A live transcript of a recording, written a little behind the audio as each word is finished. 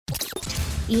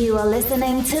You are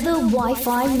listening to the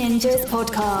Wi-Fi Ninjas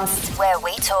podcast, where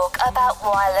we talk about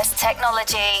wireless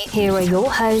technology. Here are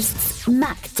your hosts,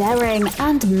 Mac Daring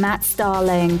and Matt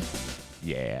Starling.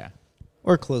 Yeah.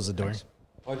 Or close the door.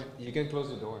 Oh, you can close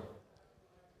the door.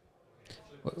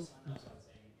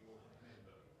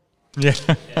 Yeah.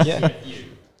 Yeah.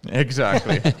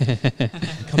 Exactly.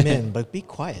 Come in, but be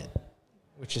quiet,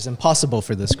 which is impossible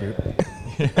for this group.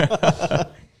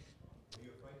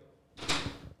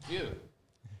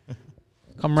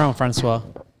 Come around, Francois.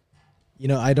 You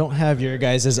know, I don't have your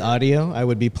guys' audio. I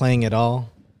would be playing it all.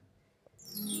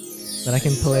 But I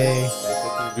can play.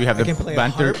 Do you have I can play the a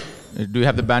banter? harp. Do you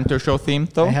have the banter show theme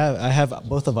though? I have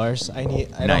both of ours. I don't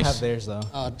Nice. have theirs though.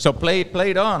 So play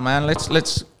it on, man.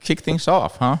 Let's kick things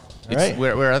off, huh? right.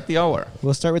 We're at the hour.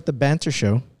 We'll start with the banter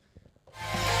show.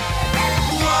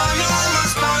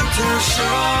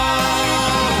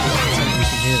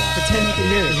 Pretend you can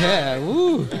hear it. Yeah,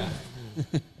 woo.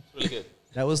 Really good.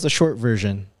 That was the short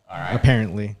version. All right.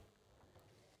 Apparently.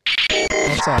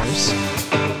 That's ours.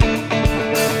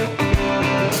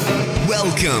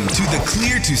 Welcome to the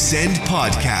Clear to Send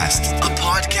podcast, a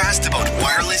podcast about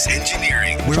wireless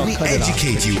engineering, where we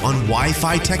educate you on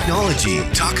Wi-Fi technology,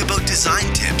 talk about design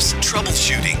tips,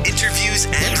 troubleshooting, interviews,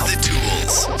 and the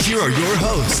tools. Here are your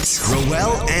hosts,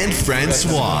 Roel and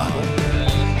Francois.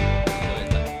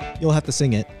 You'll have to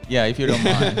sing it. Yeah, if you don't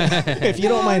mind. If you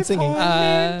don't mind singing.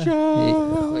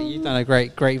 You've done a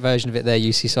great version of it there,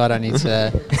 UC, so I don't need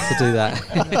to do that.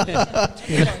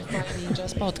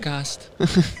 Ninjas podcast.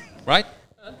 Right?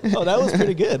 Oh, that was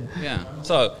pretty good. Yeah.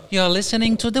 So, you're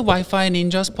listening to the Wi-Fi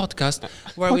Ninjas podcast,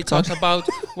 where we talk about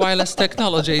wireless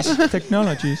technologies.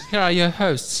 Here are your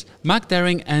hosts, Mac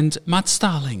Daring and Matt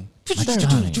Starling.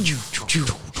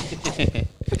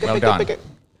 Well done.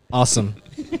 Awesome.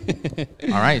 All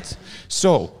right.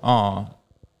 So,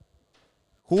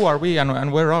 who are we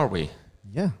and where are we?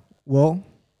 Yeah. Well,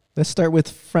 let's start with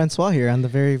Francois here on the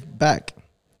very back.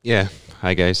 Yeah.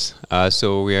 Hi, guys.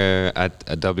 So we're at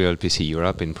WLPC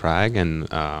Europe in Prague, and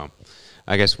I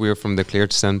guess we're from the Clear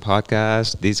to Send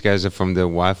podcast. These guys are from the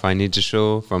Wi-Fi Ninja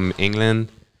Show from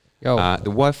England. Yo. The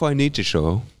Wi-Fi Ninja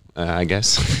Show, I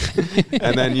guess.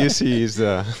 And then UC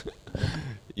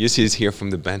is here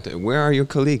from the Banter. Where are your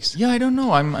colleagues? Yeah, I don't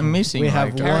know. I'm missing. We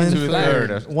have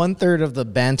one third of the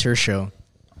banter show.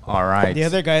 All right. The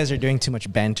other guys are doing too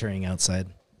much bantering outside.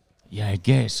 Yeah, I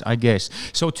guess.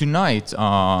 So tonight,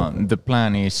 the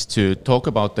plan is to talk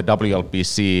about the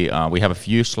WLPC. We have a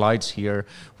few slides here.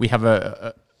 We have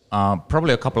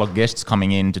probably a couple of guests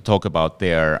coming in to talk about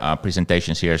their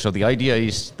presentations here. So the idea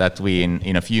is that we,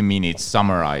 in a few minutes,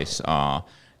 summarize,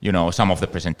 some of the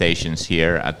presentations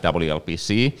here at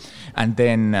WLPC, and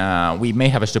then we may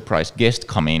have a surprise guest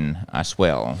come in as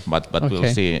well. But Okay.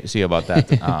 We'll see about that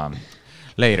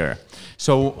later.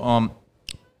 So.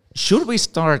 Should we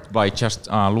start by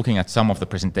just looking at some of the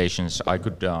presentations? I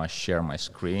could share my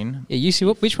screen. Yeah,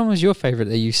 UC, which one was your favorite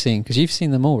that you've seen? Because you've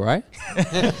seen them all, right?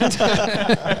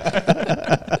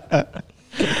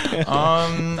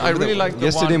 I really like the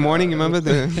Yesterday one, morning, remember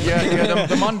the?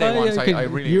 the Monday ones. I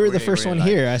really. You were the really, first really one like.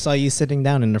 here. I saw you sitting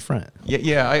down in the front.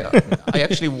 Yeah. I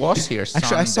actually was here.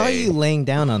 Actually, I saw Sunday. you laying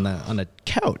down on a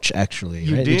couch. Actually,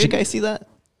 You right? Did you did? guys see that?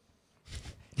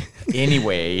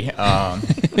 Anyway,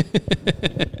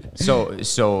 so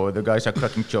the guys are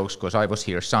cracking jokes because I was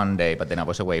here Sunday, but then I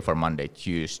was away for Monday,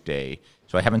 Tuesday,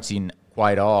 so I haven't seen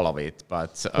quite all of it.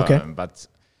 But Okay.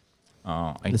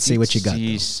 I Let's see did what you got,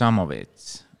 see though. some of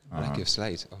it. Like your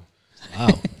slides.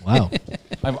 Oh. Wow.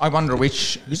 I wonder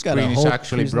which You've got a screen is whole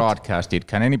actually present- broadcasted.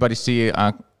 Can anybody see?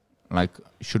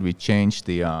 Should we change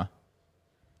the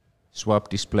swap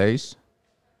displays?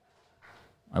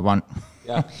 I want.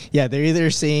 Yeah. Yeah, they're either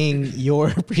seeing your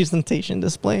presentation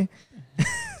display.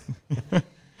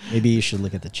 Maybe you should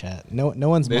look at the chat. No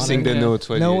one's They're seeing the monitoring. notes.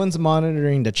 What No you- one's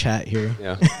monitoring the chat here.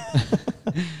 Yeah.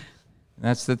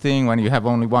 That's the thing when you have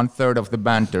only 1/3 of the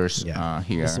banters Yeah.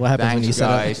 here. This is what happens Thanks, when you set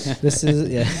guys. up. This is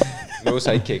No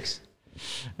sidekicks.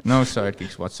 No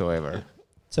sidekicks whatsoever.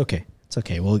 It's okay. It's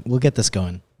okay. We'll get this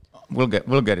going. We'll get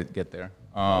there.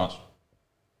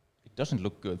 It doesn't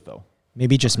look good though.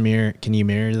 Maybe just mirror. Can you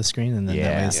mirror the screen and then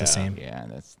that way it's the same? Yeah,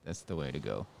 that's the way to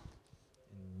go.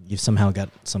 You've somehow got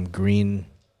some green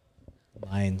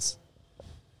lines.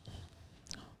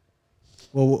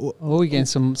 Well, We're getting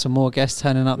some more guests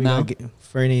turning up now.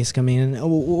 Fernie's coming in. Oh,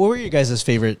 what were your guys'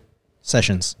 favorite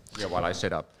sessions? Yeah, while I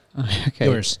set up. Okay.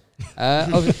 Yours.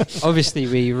 Obviously,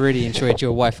 we really enjoyed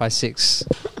your Wi-Fi 6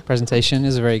 presentation. It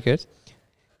was very good.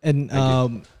 And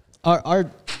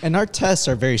our tests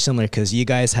are very similar because you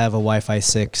guys have a Wi-Fi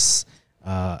 6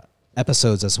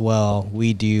 episodes as well,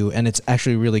 we do, and it's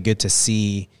actually really good to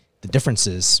see the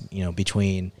differences,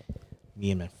 between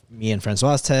me and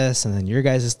Francois' tests and then your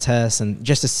guys' tests, and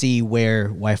just to see where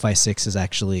Wi-Fi 6 is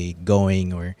actually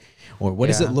going, or what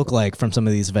does it look like from some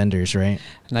of these vendors, right?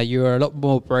 Now, you were a lot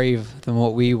more brave than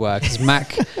what we were, because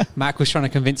Mac was trying to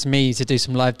convince me to do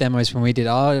some live demos when we did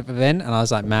our event, and I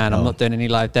was like, man, I'm not doing any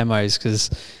live demos, because,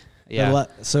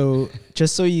 So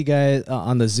just so you guys,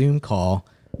 on the Zoom call,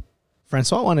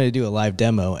 Francois wanted to do a live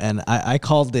demo, and I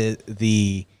called it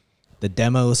the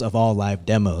demos of all live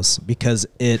demos, because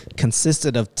it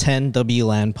consisted of 10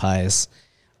 WLAN pies,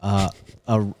 a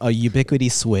Ubiquity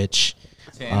switch,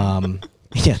 10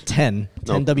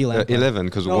 WLAN. 11,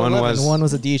 because one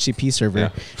was a DHCP server. Yeah.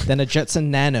 Then a Jetson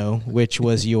Nano, which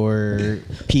was your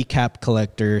PCAP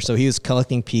collector. So he was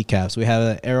collecting PCAPs. We have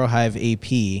an Aerohive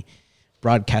AP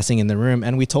broadcasting in the room,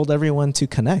 and we told everyone to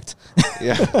connect.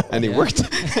 And it worked.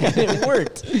 It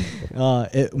worked.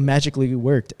 It magically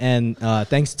worked. And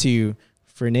thanks to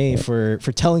Fernay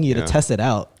for telling you to test it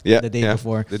out the day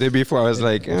before. The day before, I was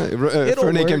like,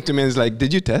 Fernay came to me and was like,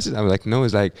 did you test it? I was like, no.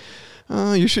 It's like,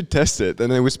 you should test it.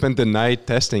 And then we spent the night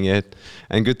testing it.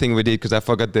 And good thing we did, because I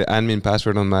forgot the admin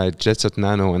password on my Jetson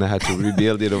Nano and I had to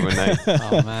rebuild it overnight.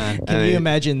 Oh, man. Can you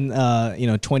imagine,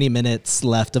 20 minutes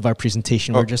left of our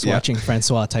presentation. We're just watching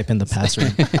Francois type in the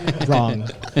password wrong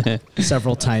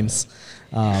several times.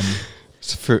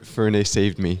 Fernay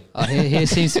saved me. Here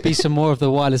seems to be some more of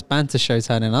the wireless banter show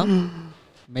turning up.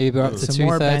 Maybe we're up to some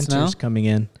more banters now. Coming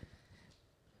in.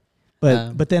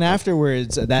 But then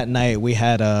afterwards, that night, we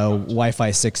had a Wi-Fi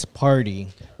 6 party,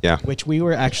 which we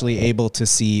were actually able to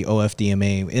see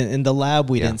OFDMA. In the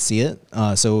lab, we didn't see it.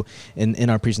 So in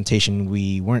our presentation,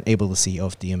 we weren't able to see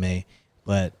OFDMA.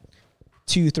 But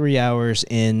 2-3 hours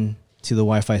in to the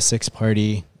Wi-Fi 6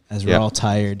 party, as we're all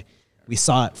tired, we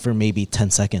saw it for maybe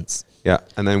 10 seconds. Yeah,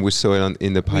 and then we saw it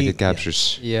in the packet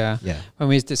captures. Yeah. When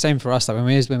we the same for us. Like when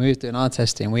we was doing our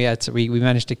testing, we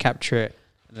managed to capture it.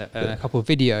 A couple of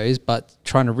videos, but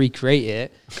trying to recreate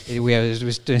it, we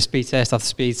was doing speed test after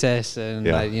speed test, and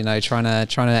trying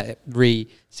to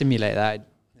re-simulate that.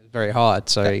 Very hard.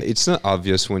 So it's not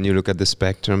obvious when you look at the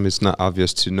spectrum. It's not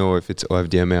obvious to know if it's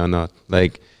OFDMA or not.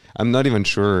 Like, I'm not even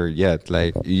sure yet.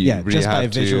 Like, you really just by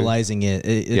have visualizing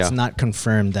it's not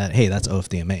confirmed that that's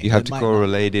OFDMA. You have to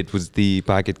correlate it with the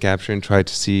packet capture and try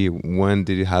to see when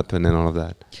did it happen and all of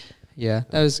that. Yeah,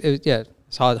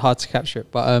 it's hard to capture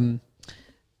it, but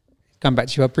going back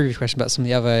to your previous question about some of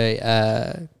the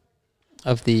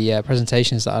other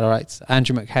presentations that I liked,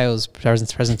 Andrew McHale's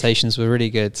presentations were really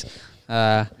good,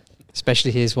 especially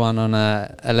his one on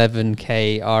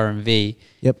 11K RMV.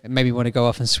 Yep. It made me want to go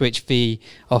off and switch V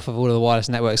off of all of the wireless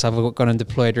networks I've gone and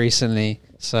deployed recently.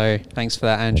 So thanks for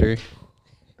that, Andrew.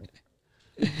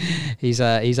 He's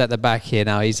at the back here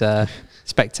now. He's a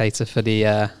spectator for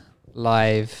the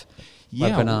live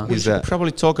webinar. We should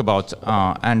probably talk about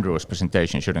Andrew's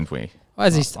presentation, shouldn't we? Well,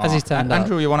 as he's turned up.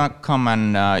 Andrew, you want to come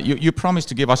and you promised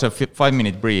to give us a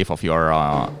 5-minute brief of your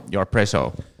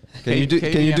preso. Can you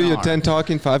do your 10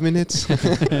 talk in 5 minutes?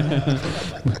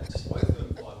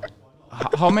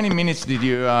 How many minutes did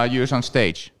you use on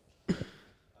stage?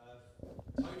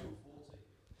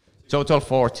 Total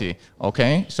 40.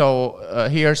 Okay, so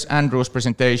here's Andrew's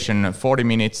presentation, 40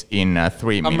 minutes in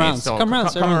 3 minutes. Come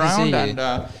around,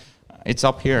 and it's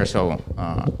up here. So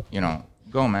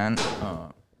go, man.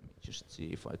 Just see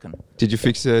if I can. Did you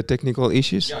fix technical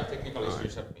issues? Yeah, technical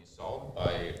issues have been solved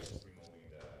by just removing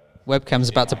the webcam's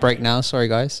about to break now. Sorry,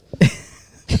 guys.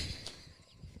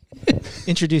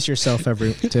 Introduce yourself to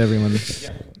everyone.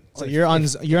 Yeah. So you're on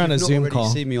a Zoom call. If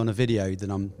you see me on a video, then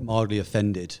I'm mildly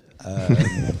offended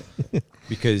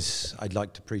because I'd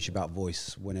like to preach about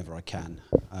voice whenever I can.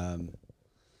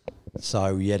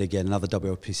 So yet again, another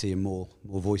WLPC and more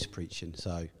voice preaching.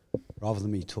 So rather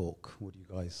than me talk, what do you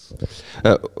guys?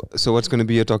 So what's going to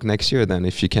be your talk next year then,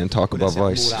 if you can't talk about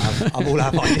voice? I'm all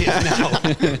out of ideas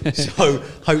now. So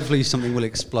hopefully something will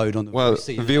explode on the voice.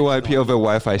 VoIP over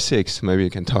Wi-Fi 6. Maybe you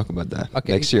can talk about that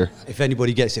next year. If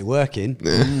anybody gets it working.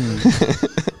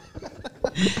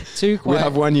 We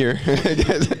have 1 year.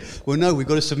 Well, no, we've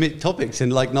got to submit topics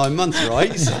in like 9 months,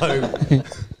 right? So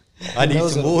I need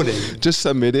some warning. Just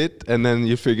submit it, and then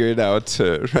you figure it out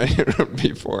right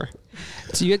before.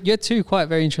 So you had two quite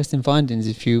very interesting findings.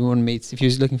 If you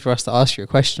was looking for us to ask you a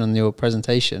question on your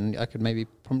presentation, I could maybe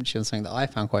prompt you on something that I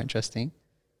found quite interesting.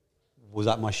 Was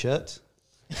that my shirt?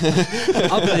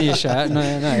 Other than your shirt,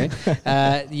 no.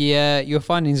 Your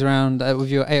findings around with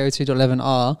your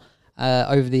 802.11r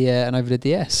over the air and over the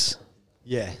DS.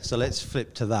 Yeah, so let's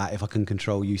flip to that if I can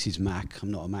control UC's Mac.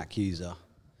 I'm not a Mac user.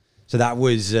 So that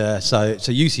was so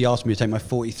UC asked me to take my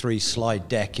 43 slide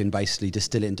deck and basically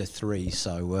distill it into 3.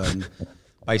 So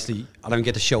basically, I don't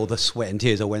get to show all the sweat and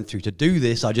tears I went through to do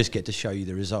this. I just get to show you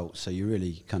the results. So you're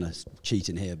really kind of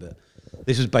cheating here. But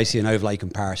this was basically an overlay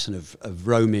comparison of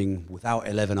roaming without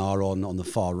 11R on the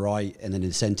far right, and then in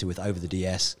the center with over the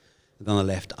DS, and on the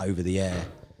left over the air.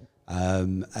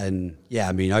 And yeah,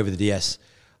 I mean, over the DS.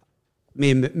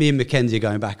 Me and Mackenzie are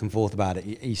going back and forth about it.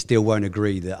 He still won't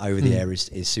agree that over the air is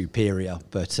superior,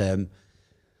 but over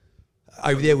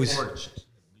the air was.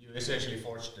 You essentially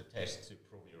forged the test to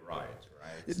prove you right?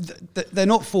 They're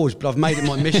not forged, but I've made it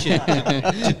my mission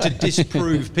to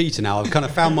disprove Peter. Now I've kind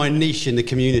of found my niche in the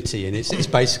community, and it's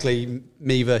basically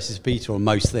me versus Peter on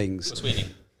most things. Who's winning?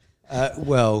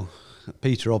 Well,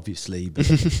 Peter obviously, but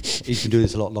he's been doing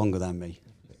this a lot longer than me.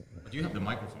 But you have the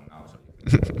microphone now, so.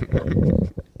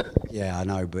 Yeah, I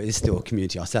know, but it's still a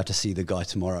community. I still have to see the guy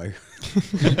tomorrow.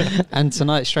 And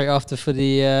tonight, straight after for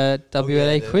the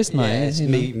WLA quiz night. Yeah, it's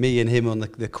me and him on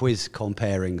the quiz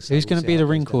comparing. So who's going to be the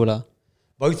ring caller?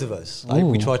 Both of us.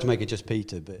 We tried to make it just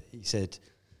Peter, but he said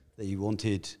that he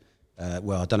wanted,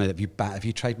 well, I don't know, have you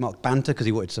trademarked banter? Because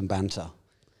he wanted some banter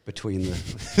between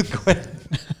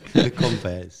the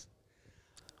compares.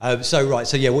 So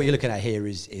what you're looking at here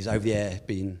is over the air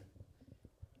being...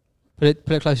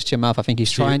 Put it closer to your mouth. I think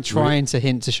he's trying to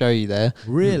hint to show you there.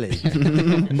 Really?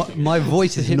 my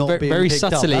voice is not being very picked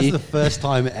subtly. up. That's the first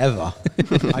time ever.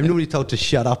 I'm normally told to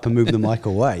shut up and move the mic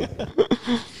away.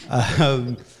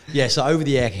 So over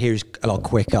the air here is a lot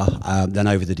quicker than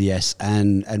over the DS.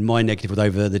 And my negative with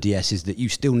over the DS is that you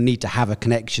still need to have a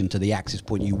connection to the access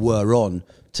point you were on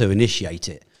to initiate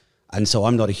it. And so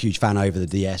I'm not a huge fan over the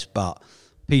DS, but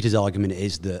Peter's argument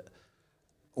is that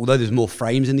although there's more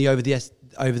frames in the over the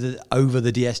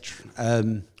DS,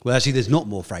 well, actually, there's not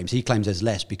more frames. He claims there's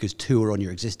less because 2 are on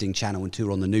your existing channel and 2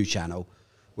 are on the new channel,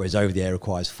 whereas over the air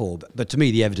requires 4. But to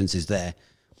me, the evidence is there.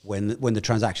 When the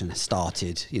transaction has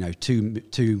started, 2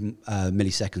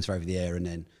 milliseconds for over the air and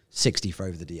then 60 for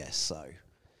over the DS. So,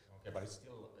 okay, but it's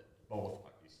still both.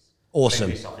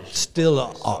 Awesome, still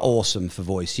awesome for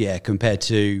voice, yeah, compared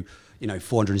to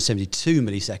 472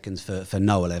 milliseconds for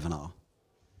no 11R.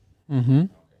 Mm-hmm.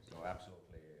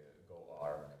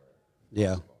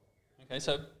 Yeah. Okay,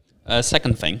 so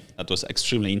second thing that was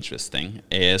extremely interesting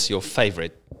is your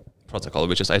favorite protocol,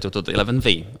 which is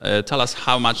 802.11v. Tell us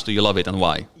how much do you love it and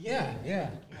why? Yeah.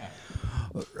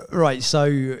 Right,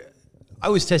 so I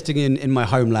was testing in my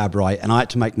home lab, right, and I had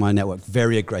to make my network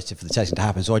very aggressive for the testing to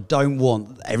happen. So I don't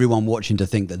want everyone watching to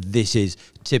think that this is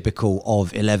typical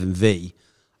of 11v.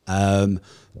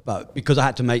 But because I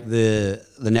had to make the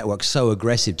network so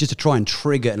aggressive, just to try and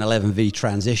trigger an 11v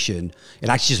transition, it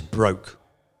actually just broke,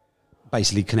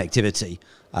 basically, connectivity.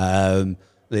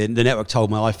 The network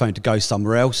told my iPhone to go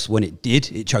somewhere else. When it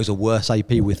did, it chose a worse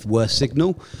AP with worse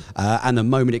signal. And the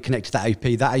moment it connected that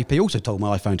AP also told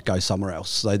my iPhone to go somewhere else.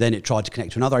 So then it tried to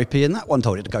connect to another AP, and that one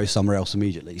told it to go somewhere else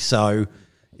immediately. So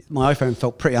my iPhone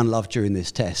felt pretty unloved during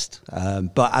this test.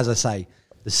 But as I say,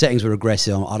 the settings were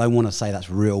aggressive. I don't want to say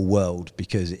that's real world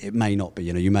because it may not be.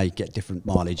 You may get different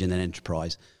mileage in an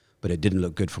enterprise, but it didn't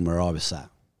look good from where I was sat.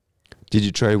 Did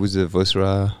you try with the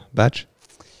Vosra badge?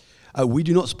 We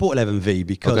do not support 11v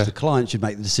because the client should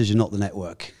make the decision, not the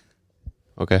network.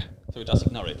 Okay. So it does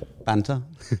ignore it. Banter?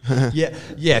 Yeah.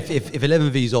 If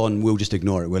 11v is on, we'll just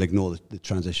ignore it. We'll ignore the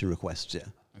transition requests. Yeah.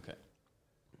 Okay.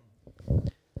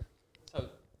 So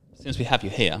since we have you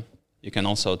here, you can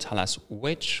also tell us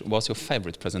which was your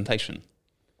favorite presentation.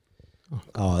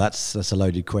 Oh, that's a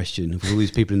loaded question. With all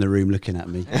these people in the room looking at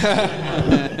me.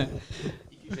 If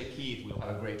you say Keith, we'll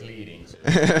have a great leading. So.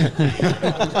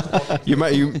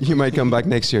 you might come back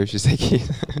next year if you say Keith.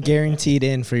 Guaranteed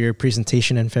in for your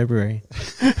presentation in February.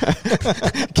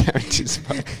 Guaranteed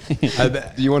spot.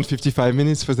 Do you want 55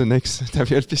 minutes for the next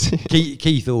WLPC?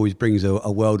 Keith always brings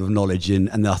a world of knowledge in,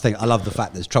 and I think I love the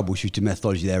fact there's troubleshooting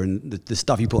methodology there, and the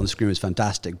stuff you put on the screen was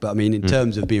fantastic. But I mean, in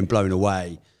terms of being blown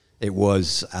away, it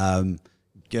was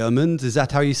German. Is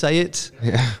that how you say it?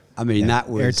 Yeah. I mean, that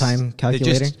was airtime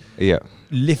calculator.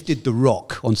 Lifted the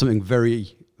rock on something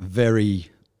very, very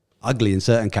ugly in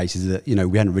certain cases that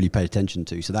we hadn't really paid attention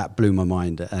to. So that blew my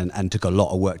mind and took a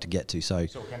lot of work to get to. So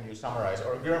can you summarize,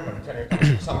 or German, can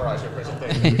you summarize your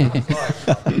presentation?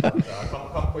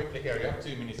 Come quickly here. You have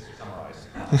 2 minutes to summarize.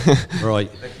 Right.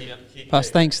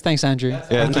 Thanks, Andrew.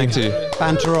 Yeah, thank you.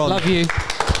 Banter on. Love you.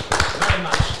 Very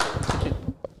much.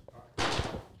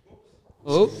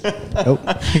 Oh,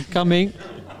 coming.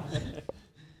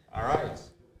 All right.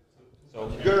 So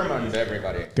German,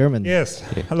 everybody. German. Yes.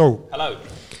 Hello. Hello.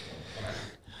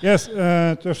 Yes.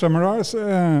 To summarize,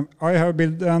 I have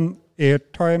built an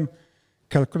airtime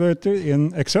calculator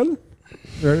in Excel,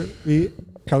 where we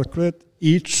calculate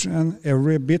each and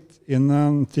every bit in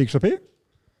TXP,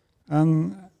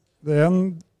 and the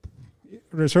end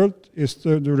result is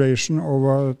the duration of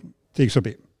a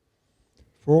TXP.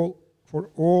 For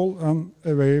all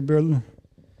available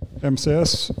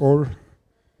MCS or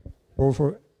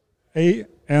for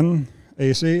AN,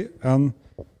 AC, and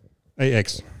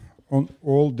AX on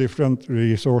all different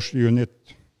resource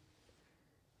units.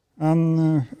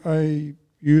 And I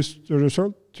used the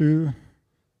result to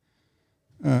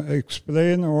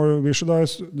explain or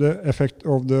visualize the effect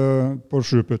of the per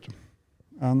throughput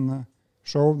and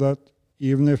show that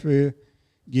even if we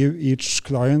give each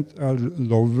client a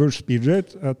lower speed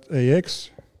rate at AX,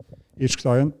 each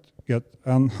client get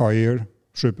a higher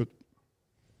throughput.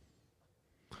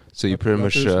 So you pretty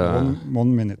much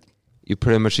 1 minute. You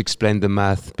pretty much explained the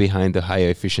math behind the higher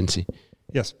efficiency.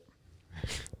 Yes.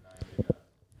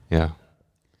 Yeah.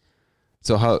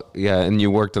 So and you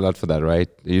worked a lot for that, right?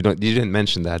 You didn't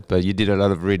mention that, but you did a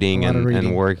lot of reading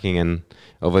and working and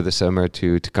over the summer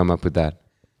to come up with that.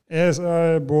 Yes,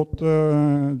 I bought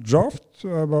a draft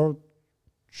about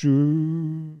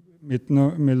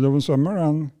middle of the summer,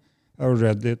 and I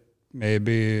read it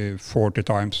maybe 40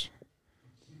 times.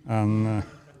 And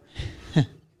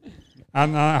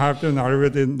and I have to narrow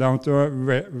it down to a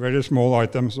very small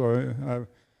item, so I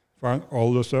find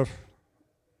all the stuff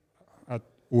at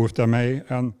OFDMA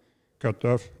and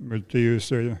cutoff,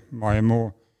 multi-user,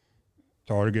 MIMO,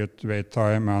 target, wait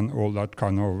time, and all that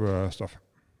kind of stuff.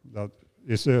 That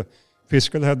is a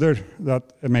physical header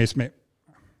that amazed me.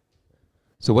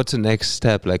 So what's the next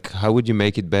step? Like, how would you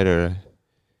make it better?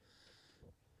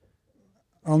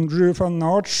 Andrew van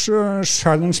Naartsch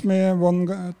challenged me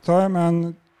one time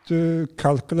and to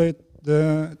calculate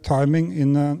the timing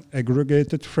in an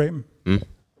aggregated frame.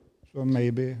 So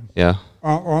maybe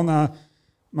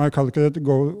my calculator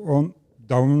go on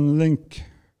downlink,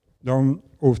 down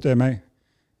OFDMA.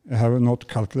 I have not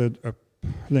calculated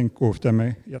uplink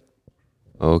OFDMA yet.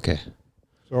 Okay.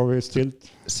 So we still.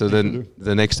 So then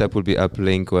the next step would be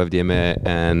uplink OFDMA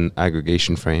and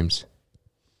aggregation frames.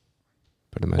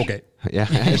 Pretty much. Okay. Yeah,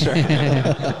 sure.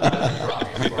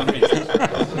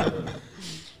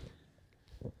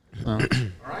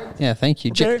 Yeah, thank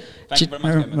you. Okay. Thank you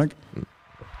very much.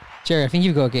 Jerry, I think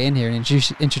you've got to get in here and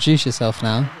introduce yourself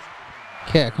now.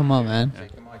 Okay, come on, man.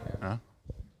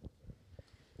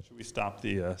 Should we stop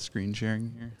the screen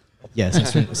sharing here? Yeah,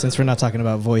 since we're not talking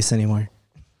about voice anymore.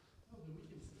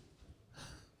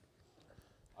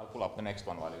 I'll pull up the next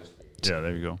one while you speak. Yeah,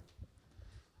 there you go.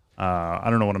 I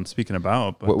don't know what I'm speaking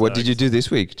about. But what did you do this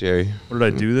week, Jerry? What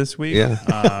did I do this week?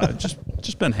 Yeah.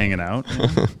 Just been hanging out.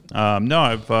 No,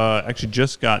 I've actually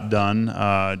just got done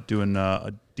doing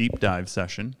a deep dive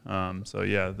session. So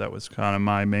yeah, that was kind of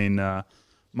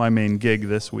my main gig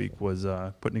this week was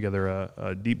putting together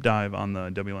a deep dive on the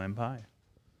WLAN Pi.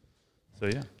 So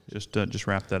yeah, just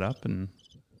wrapped that up and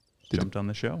jumped on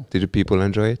the show. Did the people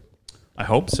enjoy it? I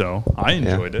hope so. I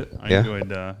enjoyed it. I enjoyed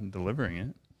delivering it.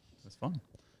 It was fun.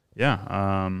 Yeah.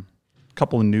 A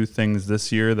couple of new things this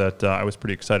year that I was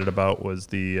pretty excited about was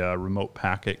the remote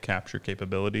packet capture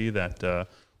capability that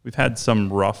we've had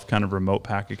some rough kind of remote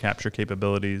packet capture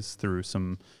capabilities through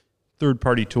some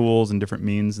third-party tools and different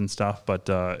means and stuff, but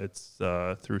it's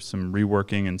through some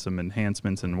reworking and some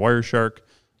enhancements in Wireshark,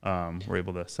 we're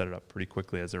able to set it up pretty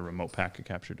quickly as a remote packet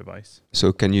capture device.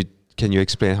 So can you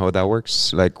explain how that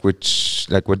works? Like what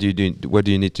do you do? What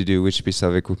do you need to do? Which piece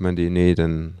of equipment do you need?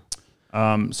 And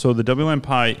so the WLAN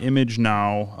Pi image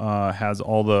now has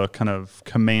all the kind of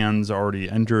commands already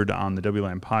entered on the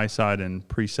WLAN Pi side and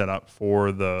preset up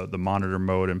for the monitor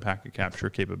mode and packet capture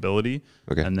capability.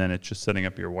 Okay. And then it's just setting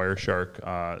up your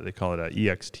Wireshark. They call it a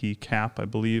EXT cap, I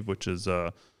believe, which is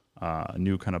a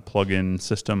new kind of plug-in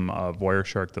system of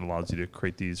Wireshark that allows you to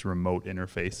create these remote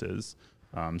interfaces.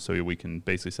 So we can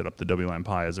basically set up the WLAN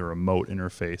Pi as a remote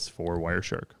interface for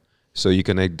Wireshark. So you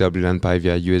connect WLAN Pi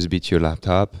via USB to your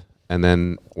laptop, and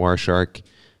then Wireshark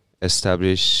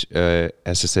establish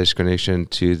SSH connection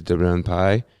to the WLAN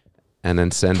Pi, and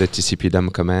then send the TCP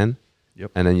dump command.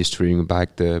 Yep. And then you stream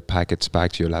back the packets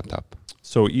back to your laptop.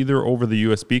 So either over the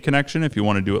USB connection if you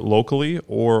want to do it locally,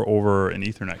 or over an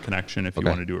Ethernet connection if you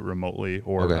want to do it remotely,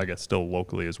 or I guess still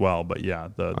locally as well. But yeah,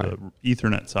 the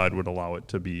Ethernet side would allow it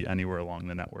to be anywhere along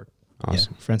the network.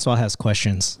 Awesome. Yeah. Francois has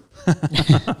questions.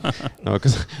 No,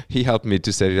 because he helped me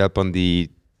to set it up on the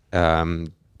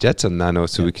Jetson Nano,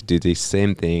 so we could do the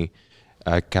same thing,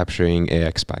 capturing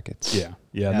AX packets. Yeah.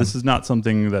 This is not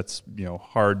something that's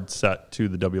hard set to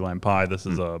the WLAN Pi. This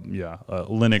is a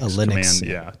Linux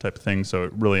command type of thing. So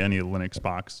really, any Linux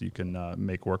box you can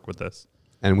make work with this.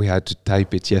 And we had to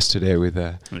type it yesterday with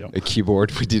a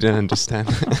keyboard we didn't understand.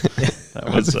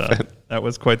 That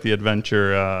was quite the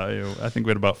adventure. I think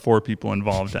we had about 4 people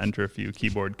involved to enter a few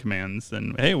keyboard commands,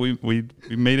 and hey, we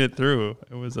made it through.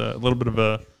 It was a little bit of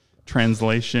a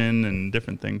translation and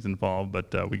different things involved,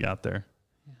 but we got there.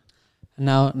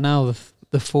 Now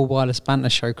the full wireless banter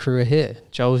show crew are here.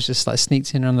 Joel's just like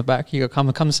sneaked in on the back. You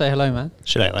got come say hello, man.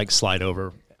 Should I like slide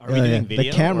over? Are we doing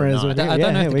video? The camera is. I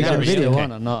don't know if the camera's video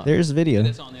on or not. There's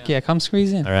video. Yeah, come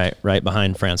squeeze in. All right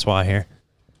behind Francois here.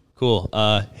 Cool.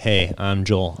 Hey, I'm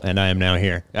Joel, and I am now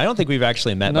here. I don't think we've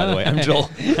actually met, by the way. I'm Joel.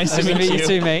 Nice to meet you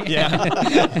too, mate.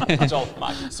 Yeah. Joel,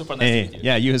 Mike, super nice to meet you.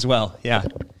 Yeah, you as well. Yeah.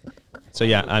 So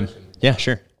yeah,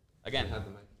 sure. Again, have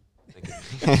the mic.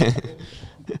 Thank you.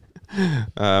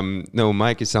 No,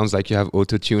 Mike, it sounds like you have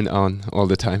auto-tune on all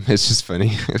the time. It's just funny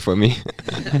for me.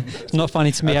 It's not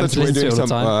funny to me. I have to listen to it all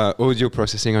the time. Audio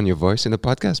processing on your voice in the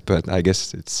podcast, but I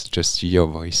guess it's just your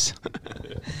voice.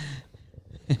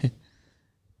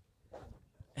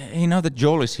 Hey, now that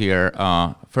Joel is here,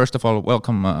 first of all,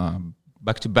 welcome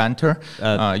back to Banter.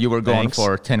 You were gone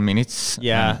for 10 minutes.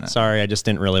 Yeah, sorry, I just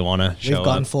didn't really want to show up. We've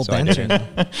gone full Banter.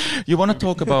 You want to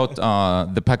talk about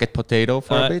the packet potato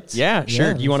for a bit? Yeah,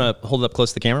 sure. You want to hold it up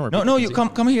close to the camera? No, you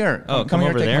come here. Oh, come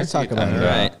over there. Talk about it.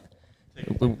 Right.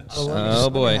 Oh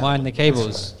boy. Mind the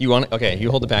cables. You want it? Okay, you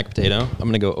hold the packet potato. I'm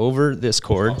going to go over this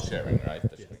cord.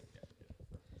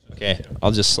 Okay,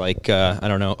 I'll just like, I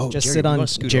don't know. Oh, just Jerry, sit on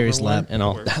Jerry's lap. And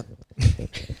I'll...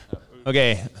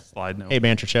 Okay. Slide note. Hey,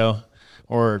 Banter Show.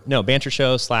 Or, no, Banter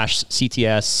Show /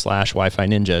 CTS / Wi-Fi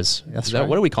Ninjas. That's right.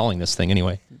 What are we calling this thing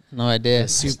anyway? No idea.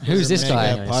 Who's this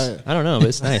guy? I don't know, but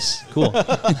it's nice. Cool.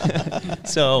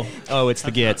 So, it's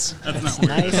the Gits. That's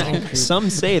nice. Some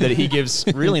say that he gives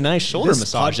really nice shoulder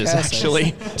massages,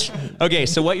 actually. Okay,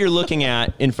 so what you're looking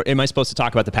at, am I supposed to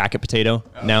talk about the packet potato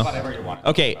now? Whatever you want.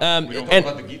 Okay. We don't talk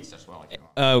about the geeks as well.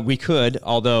 We could,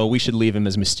 although we should leave him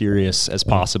as mysterious as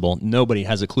possible. Nobody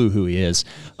has a clue who he is.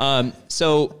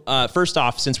 So first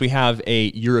off, since we have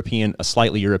a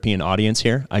slightly European audience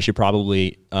here, I should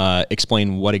probably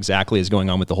explain what exactly is going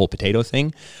on with the whole potato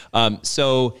thing.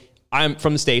 So I'm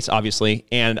from the States, obviously,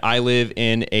 and I live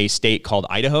in a state called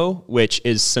Idaho, which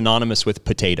is synonymous with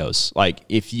potatoes. Like,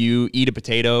 if you eat a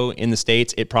potato in the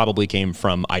States, it probably came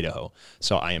from Idaho.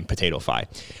 So I am potato-fi.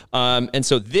 And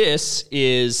so this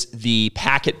is the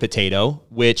packet potato,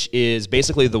 which is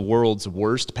basically the world's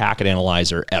worst packet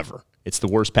analyzer ever. It's the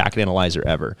worst packet analyzer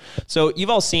ever. So you've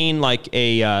all seen like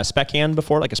a spec can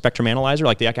before, like a spectrum analyzer,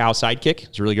 like the Ekahau Sidekick.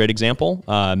 It's a really great example.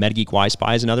 MetaGeek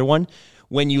Y-Spy is another one.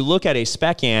 When you look at a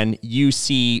spec-an, you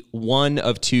see one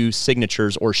of 2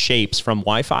 signatures or shapes from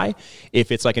Wi-Fi.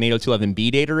 If it's like an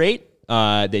 802.11b data rate,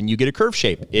 then you get a curve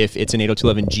shape. If it's an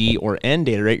 802.11g or n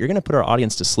data rate, you're going to put our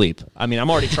audience to sleep. I mean, I'm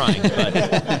already trying.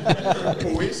 But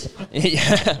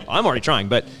yeah, I'm already trying,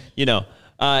 but you know.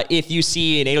 If you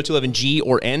see an 802.11g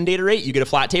or n data rate, you get a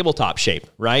flat tabletop shape,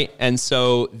 right? And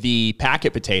so the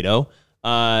packet potato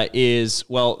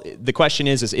the question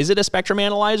is it a spectrum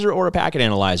analyzer or a packet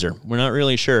analyzer? We're not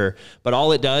really sure, but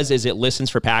all it does is it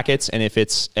listens for packets, and if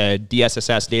it's a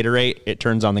DSSS data rate, it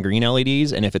turns on the green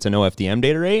LEDs, and if it's an OFDM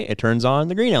data rate, it turns on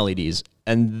the green LEDs,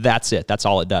 and that's it. That's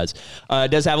all it does. It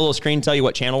does have a little screen to tell you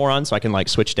what channel we're on, so I can like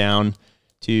switch down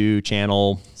to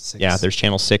channel 6. Yeah, there's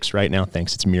channel 6 right now.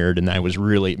 Thanks. It's mirrored, and that was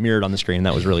really mirrored on the screen.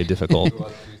 That was really difficult.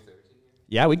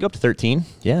 Yeah, we'd go up to 13.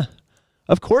 Yeah,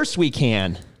 of course we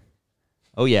can.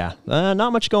 Oh yeah,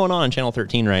 not much going on channel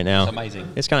 13 right now. It's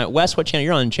amazing. It's kind of Wes. What channel?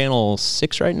 You're on channel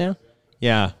 6 right now.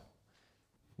 Yeah,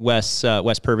 Wes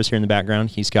Purvis here in the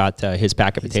background. He's got his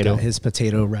packet potato. Got his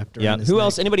potato wrapped around. Yeah. His Who neck.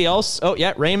 else? Anybody else? Oh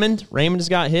yeah, Raymond. Raymond has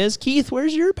got his. Keith,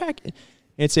 where's your packet?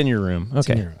 It's in your room.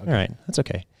 Okay. Your room. Okay. All right. That's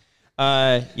okay.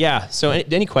 Yeah. So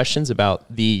any questions about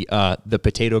the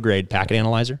potato grade packet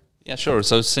analyzer? Yeah, sure.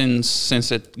 So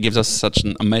since it gives us such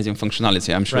an amazing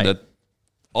functionality, I'm sure that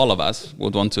all of us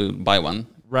would want to buy one.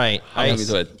 Right. How can we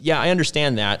do it? Yeah, I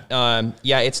understand that.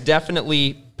 Yeah, it's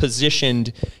definitely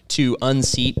positioned to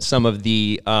unseat some of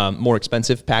the more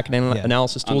expensive packet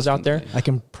analysis tools out there. I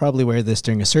can probably wear this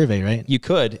during a survey, right? You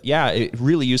could. Yeah,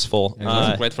 really useful.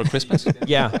 Great for Christmas.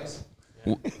 Yeah.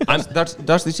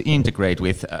 Does this integrate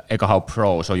with Ekahau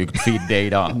Pro, so you can feed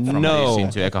data from this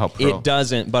into Ekahau Pro? It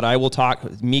doesn't, but I will talk.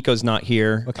 Miko's not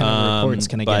here. What kind of reports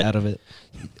can I get out of it?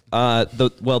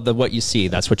 What you see,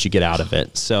 that's what you get out of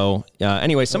it. So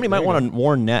anyway, somebody might want to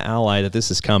warn NetAlly that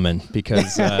this is coming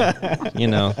because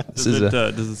this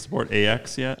does it support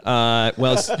AX yet?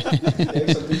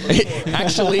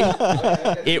 Actually,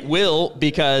 it will,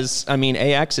 because I mean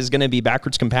AX is going to be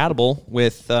backwards compatible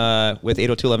with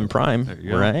 802.11 Prime,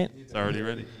 right? It's already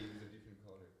ready.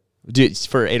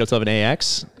 For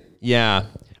 802.11ax? Yeah.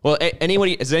 Well,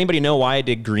 does anybody know why I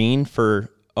did green for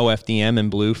OFDM and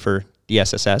blue for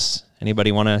DSSS?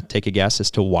 Anybody want to take a guess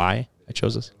as to why I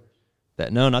chose this?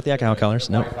 No, not the Ekahau colors.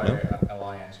 No.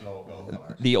 Alliance logo.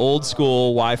 The old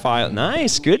school Wi-Fi.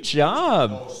 Nice. Good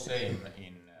job. Same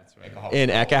in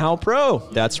Ekahau Pro.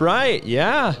 That's right.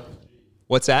 Yeah.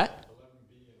 What's that?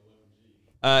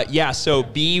 Yeah, so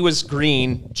B was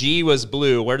green, G was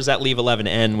blue. Where does that leave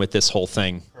 11N with this whole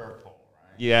thing? Purple,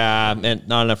 right? Yeah, and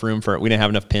not enough room for it. We didn't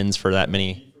have enough pins for that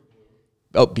many.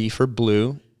 Oh, B for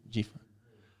blue. G for...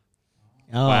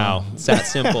 Oh. Wow, it's that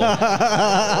simple.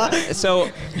 So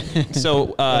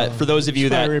for those of you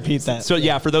that repeat that. So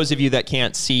yeah, for those of you that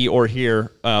can't see or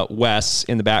hear Wes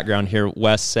in the background here,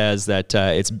 Wes says that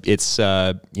it's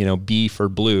B for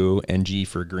blue and G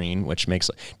for green, which makes.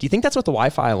 Do you think that's what the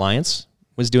Wi-Fi Alliance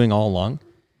was doing all along?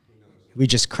 We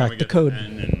just cracked the code.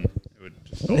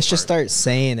 Let's just start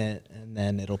saying it, and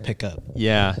then it'll pick up.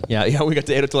 Yeah. We got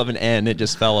to 802.11n, it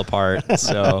just fell apart.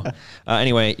 So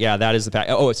anyway, yeah, that is the pack.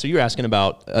 Oh, so you're asking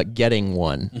about getting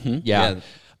one? Mm-hmm. Yeah.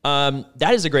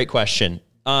 That is a great question.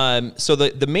 So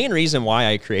the main reason why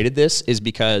I created this is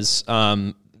because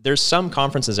there's some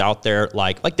conferences out there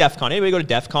like DEF CON. Anybody go to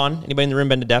DEF CON? Anybody in the room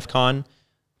been to DEF CON?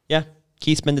 Yeah.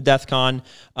 Keith's been to DEF CON.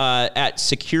 At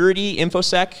security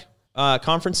InfoSec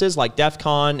conferences like DEF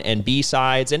CON and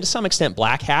B-Sides, and to some extent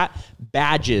Black Hat,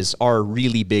 badges are a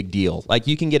really big deal. Like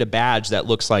you can get a badge that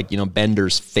looks like,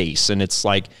 Bender's face, and it's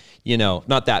like,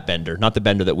 not that Bender, not the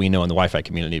Bender that we know in the Wi-Fi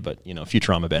community, but,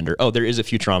 Futurama Bender. Oh, there is a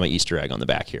Futurama Easter egg on the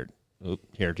back here.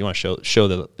 Here, do you want to show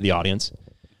the audience?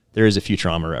 There is a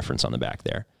Futurama reference on the back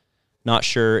there. Not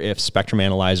sure if Spectrum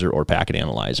Analyzer or Packet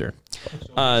Analyzer.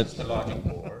 So it's just a logic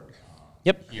board.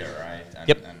 Yep. Here, right? And,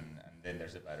 yep. And then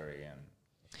there's a battery. And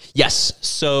yes.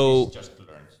 So just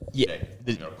learned today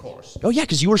in your course. Oh yeah,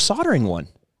 because you were soldering one.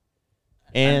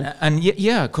 And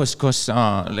yeah, because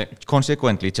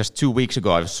consequently, just 2 weeks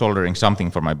ago, I was soldering something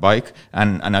for my bike,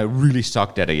 and I really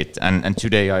sucked at it. And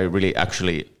today, I really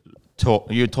actually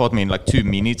you taught me in like 2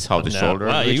 minutes how to solder.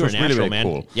 Wow, which you were was natural, really man.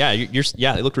 Cool. Yeah,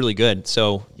 it looked really good.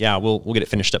 So yeah, we'll get it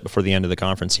finished up before the end of the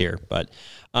conference here. But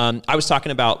I was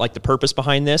talking about like the purpose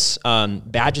behind this.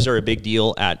 Badges are a big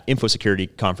deal at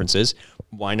InfoSecurity conferences.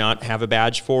 Why not have a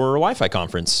badge for a Wi-Fi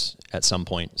conference at some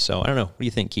point? So I don't know. What do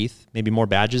you think, Keith? Maybe more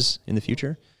badges in the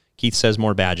future? Keith says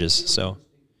more badges. So.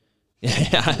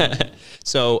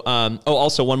 So,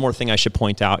 also one more thing I should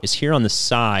point out is here on the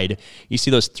side, you see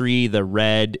those three, the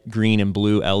red, green, and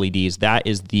blue LEDs. That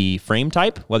is the frame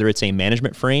type, whether it's a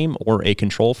management frame or a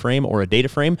control frame or a data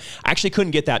frame. I actually couldn't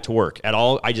get that to work at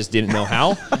all. I just didn't know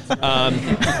how.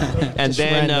 And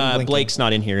then Blake's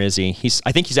not in here, is he?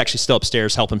 I think he's actually still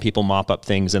upstairs helping people mop up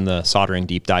things in the soldering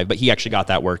deep dive, but he actually got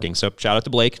that working. So shout out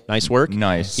to Blake. Nice work.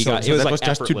 Nice. So that was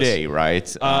just today,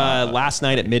 right? Last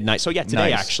night at midnight. So yeah,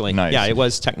 today actually. Nice. Yeah, it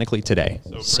was technically today.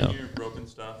 So bring your broken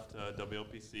stuff to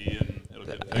WLPC and it'll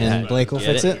get fixed. And Blake will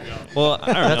fix it. Well, I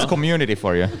don't know. That's community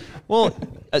for you. Well,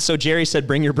 so Jerry said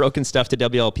bring your broken stuff to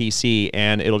WLPC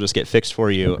and it'll just get fixed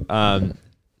for you.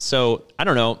 So I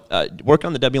don't know. Working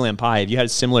on the WLAN Pi, have you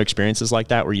had similar experiences like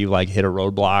that where you like hit a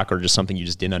roadblock or just something you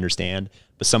just didn't understand,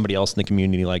 but somebody else in the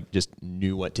community like just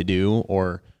knew what to do,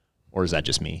 or is that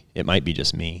just me? It might be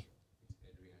just me.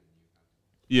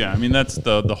 Yeah, I mean, that's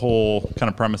the whole kind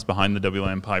of premise behind the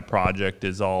WLAN Pi project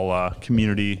is all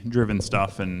community-driven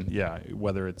stuff. And, yeah,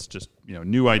 whether it's just,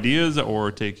 new ideas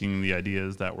or taking the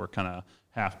ideas that were kind of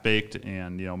half-baked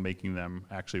and, making them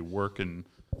actually work and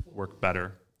work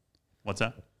better. What's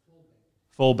that?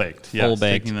 Full-baked. Yes,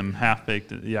 Full-baked. Taking them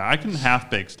half-baked. Yeah, I can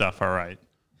half-bake stuff all right.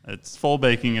 It's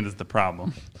full-baking it is the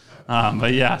problem.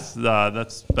 But yes,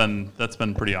 that's been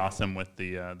pretty awesome with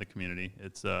the community.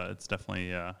 It's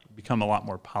definitely become a lot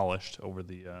more polished over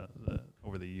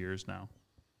the years now.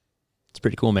 It's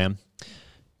pretty cool, man.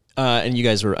 And you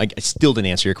guys I still didn't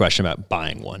answer your question about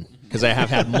buying one because I have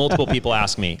had multiple people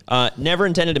ask me. Never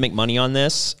intended to make money on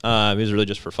this. It was really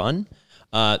just for fun.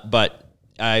 But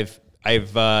I've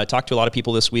talked to a lot of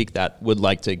people this week that would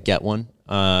like to get one.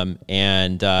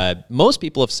 And most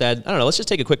people have said, I don't know, let's just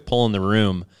take a quick poll in the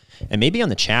room and maybe on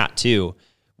the chat too.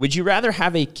 Would you rather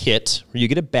have a kit where you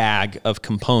get a bag of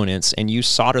components and you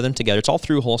solder them together? It's all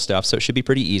through-hole stuff, so it should be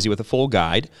pretty easy with a full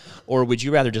guide. Or would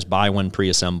you rather just buy one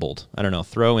pre-assembled? I don't know.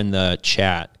 Throw in the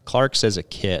chat. Clark says a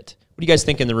kit. What do you guys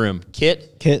think in the room?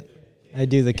 Kit? Kit. I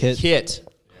do the kit. Kit.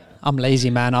 I'm lazy,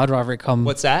 man. I'd rather it come.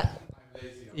 What's that?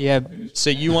 Yeah. So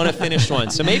you want a finished one.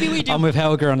 So maybe we do. I'm with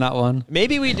Helga on that one.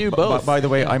 Maybe we do both. By the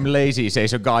way, I'm lazy,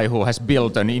 says a guy who has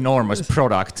built an enormous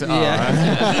product.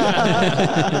 Yeah.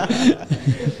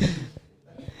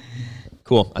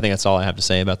 Cool. I think that's all I have to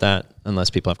say about that. unless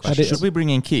people have questions. Should we bring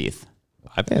in Keith?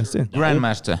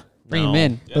 Grandmaster. Bring him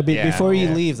in. But before you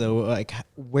leave, though, like,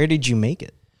 where did you make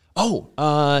it?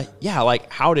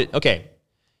 Like how did? Okay.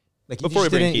 Like before we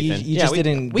bring Keith in, you just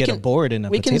didn't get a board in a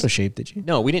potato shape, did you?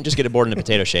 No, we didn't just get a board in a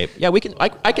potato shape. Yeah, we can.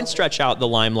 I can stretch out the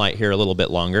limelight here a little bit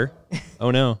longer.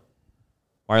 Oh no,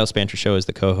 Wireless Banter Show is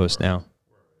the co-host now.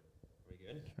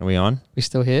 Are we on? We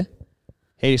still here?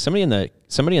 Hey, somebody in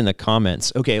the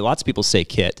comments. Okay, lots of people say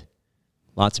Kit.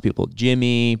 Lots of people.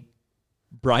 Jimmy,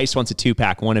 Bryce wants a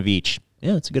 2-pack, one of each.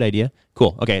 Yeah, that's a good idea.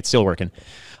 Cool. Okay, it's still working.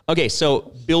 Okay,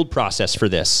 so build process for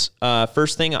this.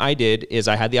 First thing I did is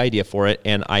I had the idea for it,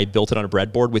 and I built it on a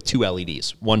breadboard with 2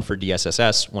 LEDs, one for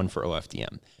DSSS, one for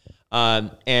OFDM.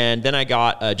 And then I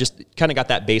got just kind of got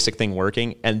that basic thing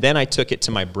working, and then I took it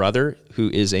to my brother, who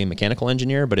is a mechanical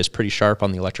engineer, but is pretty sharp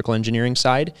on the electrical engineering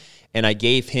side, and I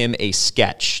gave him a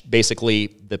sketch,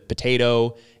 basically the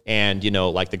potato and,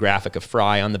 like the graphic of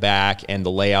Fry on the back and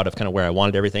the layout of kind of where I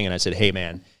wanted everything, and I said, hey,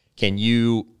 man, can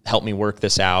you help me work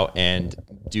this out and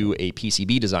do a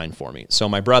PCB design for me? So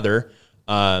my brother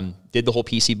did the whole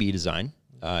PCB design.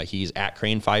 He's at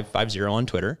Crane550 on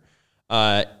Twitter.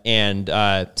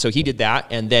 So he did that,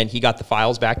 and then he got the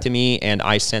files back to me, and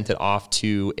I sent it off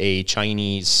to a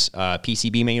Chinese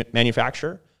PCB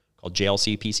manufacturer called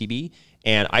JLC PCB,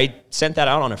 and I sent that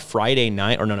out on a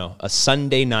a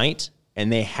Sunday night,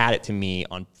 and they had it to me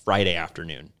on Friday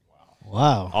afternoon.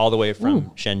 Wow. All the way from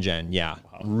Shenzhen. Yeah.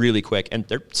 Wow. Really quick. And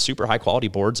they're super high quality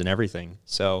boards and everything.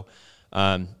 So,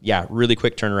 really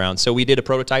quick turnaround. So we did a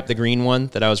prototype. The green one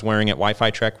that I was wearing at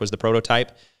Wi-Fi Trek was the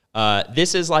prototype.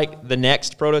 This is like the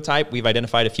next prototype. We've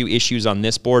identified a few issues on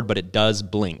this board, but it does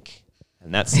blink.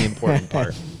 And that's the important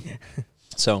part.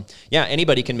 So, yeah,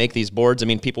 anybody can make these boards. I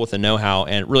mean, people with the know-how,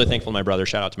 and really thankful to my brother.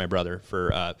 Shout out to my brother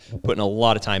for putting a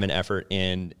lot of time and effort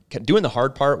in doing the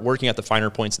hard part, working at the finer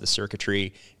points of the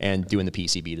circuitry, and doing the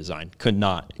PCB design. Could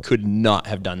not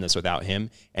have done this without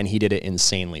him, and he did it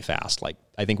insanely fast. Like,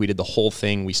 I think we did the whole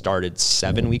thing. We started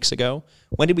 7 weeks ago.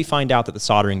 When did we find out that the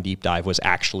soldering deep dive was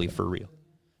actually for real?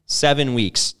 7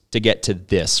 weeks to get to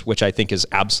this, which I think is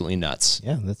absolutely nuts.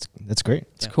 Yeah, that's great.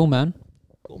 It's cool, man.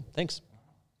 Cool. Thanks.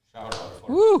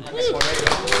 Woo! You want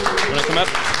to come up,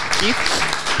 Keith?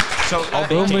 So,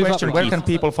 question, where can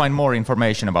people find more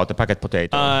information about the packet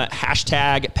potato?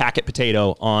 Hashtag packet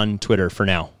potato on Twitter for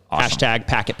now. Awesome. Hashtag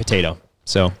packet potato.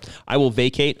 So I will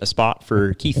vacate a spot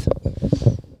for Keith.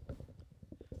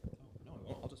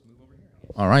 I'll just move over here.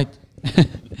 All right.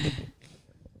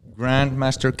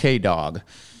 Grandmaster K-Dog.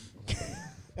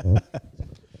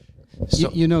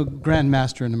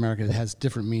 Grandmaster in America has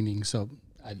different meanings. So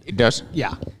it does?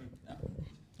 Yeah.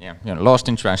 Yeah, lost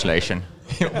in translation.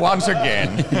 Once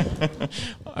again.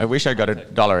 I wish I got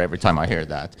 $1 every time I hear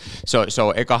that. So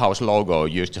Eka House logo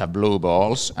used to have blue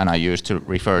balls, and I used to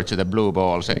refer to the blue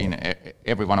balls in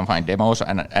every one of my demos,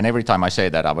 and every time I say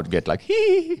that, I would get like,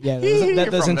 that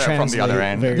doesn't translate from the other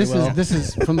end. This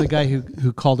is from the guy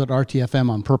who called it RTFM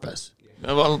on purpose.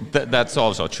 Well, that's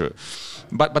also true.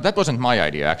 But that wasn't my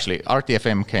idea, actually.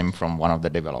 RTFM came from one of the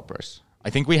developers. I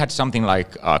think we had something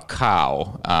like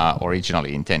COW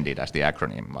originally intended as the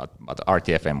acronym, but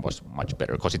RTFM was much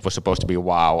better because it was supposed to be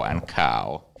WOW and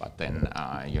COW. But then,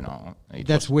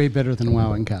 that's way better than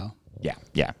WOW and COW.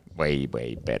 Yeah, way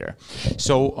better.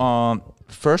 So,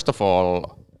 first of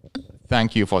all,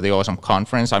 thank you for the awesome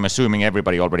conference. I'm assuming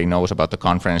everybody already knows about the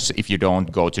conference. If you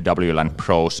don't, go to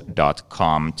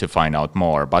WLANpros.com to find out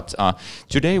more. But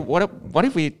today, what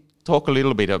if we talk a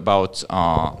little bit about,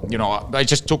 I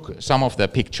just took some of the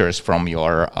pictures from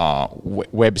your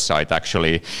website,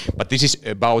 actually, but this is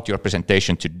about your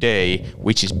presentation today,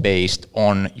 which is based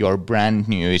on your brand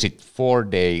new, is it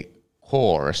 4-day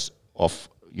course of,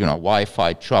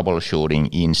 Wi-Fi troubleshooting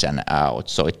ins and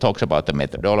outs. So it talks about the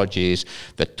methodologies,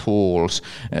 the tools,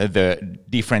 the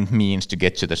different means to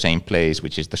get to the same place,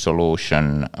 which is the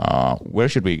solution. Where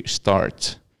should we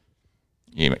start,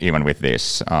 even with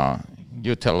this?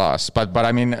 You tell us, but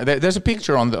I mean, there's a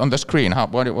picture on the screen.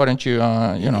 Why don't you,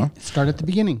 Start at the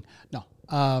beginning. No.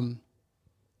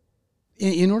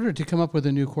 In order to come up with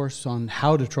a new course on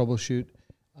how to troubleshoot,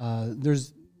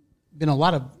 there's been a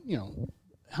lot of,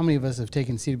 how many of us have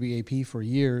taken CWAP for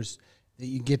years that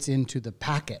it gets into the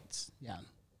packets? Yeah.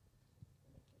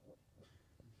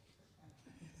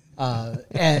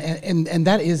 And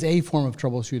that is a form of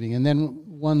troubleshooting. And then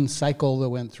one cycle that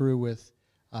went through with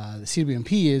the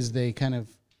CWMP is they kind of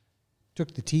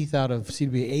took the teeth out of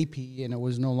CWAP, and it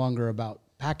was no longer about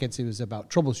packets, it was about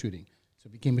troubleshooting. So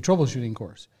it became a troubleshooting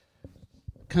course,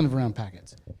 kind of around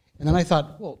packets. And then I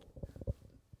thought, well,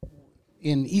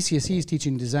 in ECSE's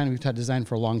teaching design, we've taught design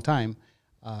for a long time.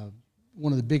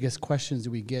 one of the biggest questions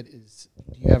that we get is,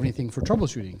 do you have anything for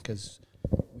troubleshooting? Because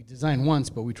we design once,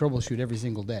 but we troubleshoot every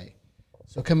single day.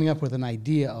 So coming up with an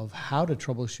idea of how to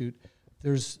troubleshoot,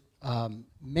 there's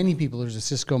many people. There's a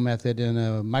Cisco method and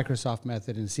a Microsoft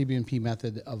method and a CBMP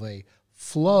method of a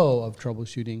flow of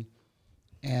troubleshooting.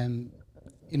 And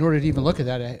in order to even look at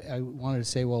that, I wanted to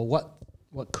say, well,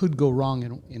 what could go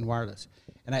wrong in wireless?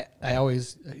 And I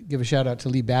always give a shout out to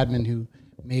Lee Badman, who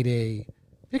made a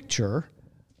picture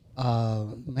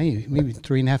maybe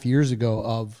 3.5 years ago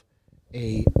of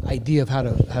a idea of how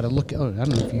to look. Oh, I don't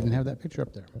know if you even have that picture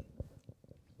up there.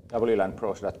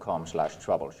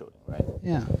 WLANpros.com/troubleshooting, right?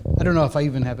 Yeah, I don't know if I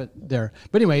even have it there.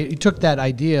 But anyway, he took that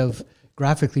idea of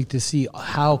graphically to see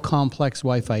how complex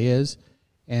Wi-Fi is,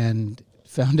 and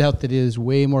found out that it is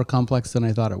way more complex than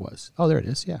I thought it was. Oh, there it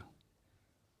is. Yeah.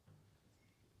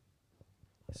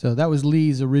 So that was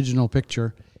Lee's original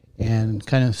picture, and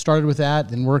kind of started with that,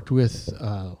 then worked with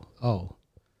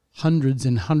hundreds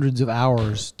and hundreds of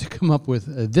hours to come up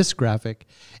with this graphic.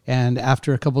 And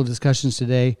after a couple of discussions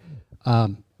today,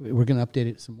 we're going to update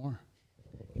it some more.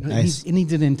 Nice. It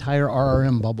needs an entire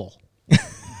RRM bubble.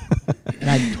 And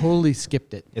I totally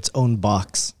skipped it. Its own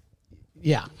box.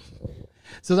 Yeah.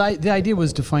 So the idea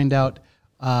was to find out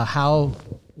how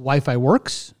Wi-Fi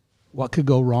works, what could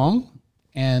go wrong,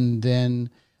 and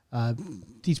then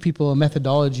teach people a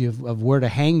methodology of where to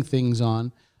hang things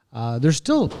on. There's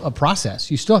still a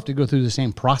process. You still have to go through the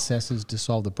same processes to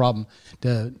solve the problem,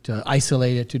 to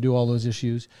isolate it, to do all those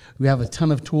issues. We have a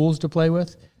ton of tools to play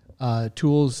with,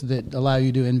 tools that allow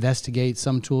you to investigate,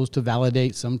 some tools to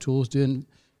validate, some tools to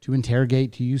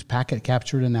interrogate, to use packet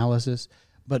captured analysis,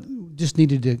 but just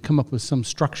needed to come up with some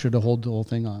structure to hold the whole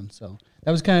thing on. So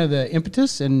that was kind of the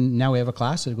impetus, and now we have a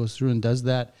class that goes through and does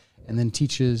that, and then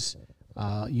teaches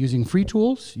using free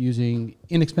tools, using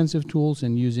inexpensive tools,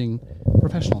 and using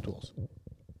professional tools.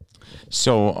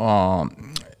 So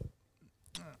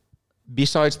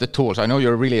besides the tools, I know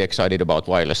you're really excited about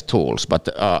wireless tools, but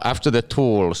after the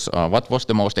tools, what was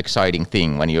the most exciting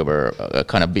thing when you were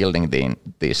kind of building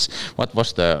this? What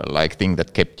was the thing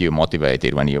that kept you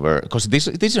motivated when you were, because this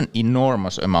is an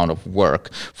enormous amount of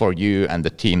work for you and the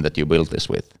team that you built this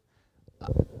with.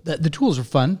 The tools are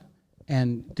fun.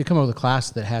 And to come up with a class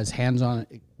that has hands-on,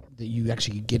 that you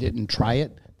actually get it and try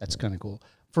it, that's kind of cool.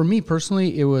 For me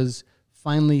personally, it was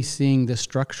finally seeing the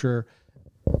structure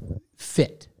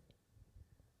fit,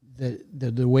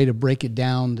 the way to break it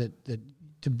down, that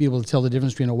to be able to tell the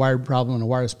difference between a wired problem and a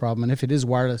wireless problem. And if it is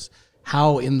wireless,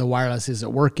 how in the wireless is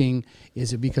it working?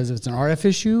 Is it because it's an RF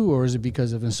issue, or is it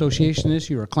because of an association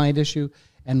issue or a client issue?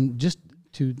 And just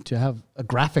to have a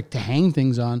graphic to hang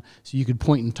things on so you could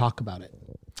point and talk about it.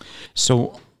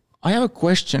 So I have a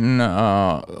question,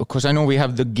 because I know we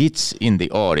have the geeks in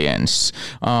the audience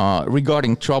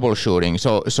regarding troubleshooting.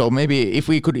 So maybe if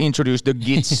we could introduce the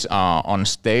geeks on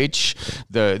stage,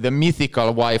 the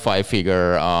mythical Wi-Fi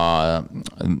figure,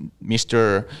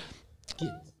 Mr.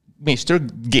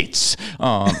 Geeks.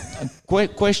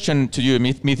 Question to you,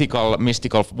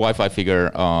 mystical Wi-Fi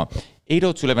figure.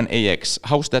 802.11ax,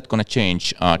 how's that going to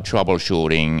change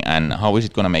troubleshooting, and how is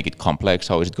it going to make it complex?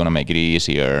 How is it going to make it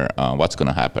easier? What's going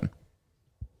to happen?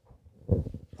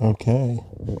 Okay.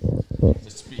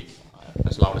 Just speak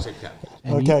as loud as it can.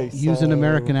 And use an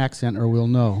American accent or we'll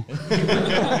know.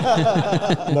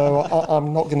 No,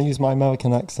 I'm not going to use my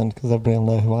American accent because everybody will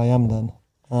know who I am then.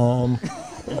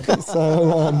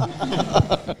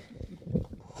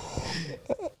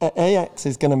 AX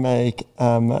is going to make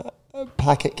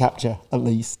packet capture, at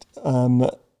least,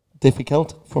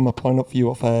 difficult from a point of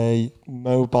view of a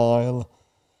mobile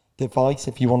device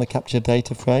if you want to capture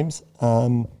data frames.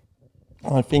 I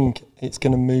think it's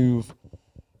going to move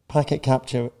packet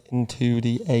capture into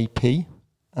the AP.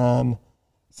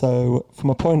 So from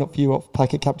a point of view of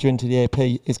packet capture into the AP,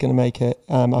 it's going to make it,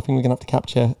 I think we're going to have to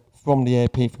capture from the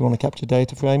AP if we want to capture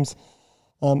data frames.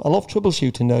 A lot of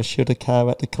troubleshooting, though, should occur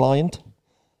at the client.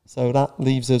 So that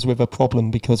leaves us with a problem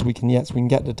because we can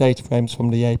get the data frames from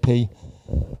the AP.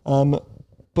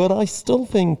 But I still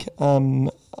think a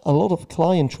lot of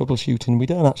client troubleshooting, we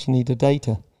don't actually need the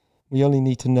data. We only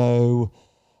need to know,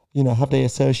 have they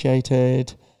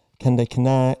associated? Can they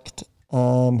connect?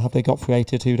 Have they got through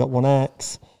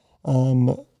 802.1x?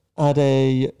 Are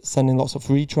they sending lots of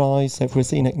retries? So if we're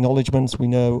seeing acknowledgements, we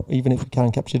know, even if we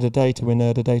can't capture the data, we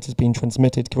know the data's been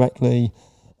transmitted correctly.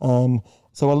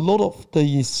 So a lot of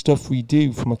the stuff we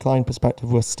do from a client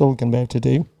perspective, we're still going to be able to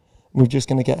do. We're just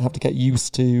going to have to get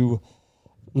used to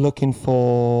looking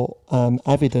for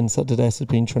evidence that the data has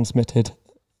been transmitted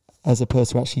as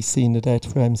opposed to actually seeing the data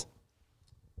frames.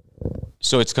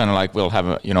 So it's kind of like we'll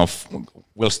have,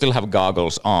 we'll still have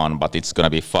goggles on, but it's going to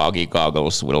be foggy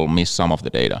goggles. We'll miss some of the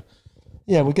data.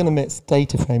 Yeah, we're going to miss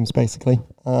data frames, basically.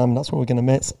 That's what we're going to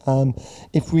miss.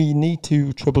 If we need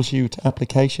to troubleshoot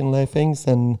application layer things,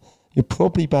 then you're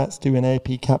probably best doing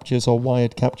AP captures or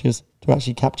wired captures to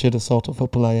actually capture the sort of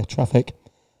upper layer traffic.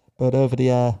 But over the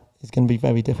air is going to be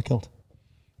very difficult.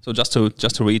 So just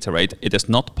to reiterate, it is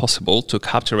not possible to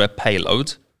capture a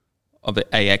payload of the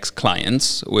AX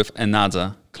clients with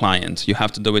another client. You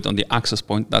have to do it on the access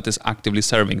point that is actively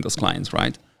serving those clients,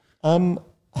 right?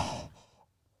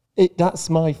 That's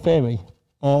my theory.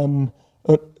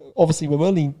 Obviously, we're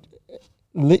only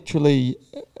literally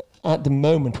at the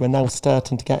moment, we're now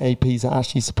starting to get APs that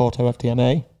actually support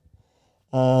OFDMA.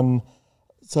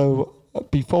 So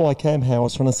before I came here, I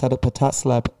was trying to set up a test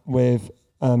lab with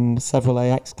several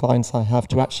AX clients I have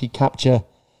to actually capture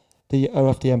the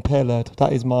OFDM payload.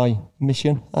 That is my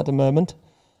mission at the moment.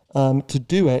 To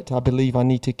do it, I believe I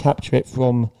need to capture it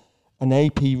from an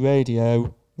AP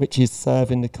radio which is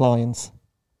serving the clients.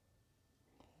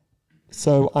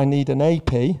 So I need an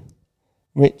AP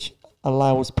which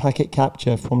allows packet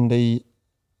capture from the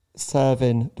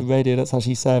radio that's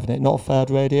actually serving it, not a third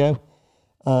radio.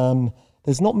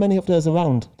 There's not many of those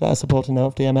around that are supporting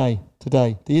OFDMA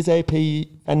today. These AP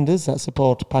vendors that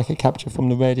support packet capture from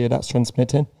the radio that's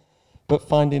transmitting, but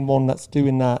finding one that's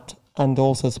doing that and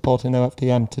also supporting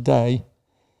OFDM today,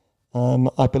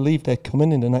 I believe they're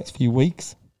coming in the next few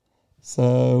weeks.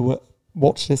 So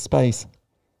watch this space.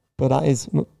 But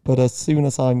as soon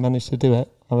as I manage to do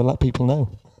it, I will let people know.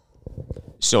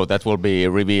 So that will be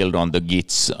revealed on the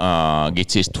Gits'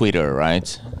 Twitter,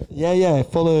 right? Yeah.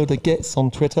 Follow the Gits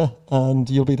on Twitter, and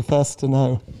you'll be the first to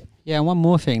know. Yeah, and one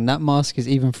more thing. That mask is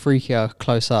even freakier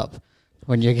close up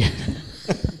when you get...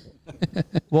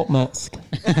 What mask?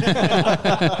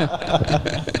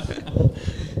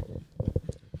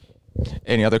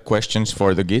 Any other questions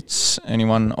for the Gits?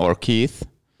 Anyone or Keith?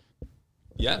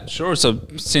 Yeah, sure. So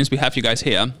since we have you guys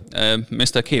here,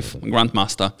 Mr. Keith,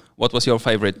 Grandmaster, what was your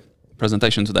favorite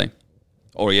presentation today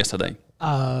or yesterday?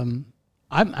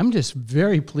 I'm just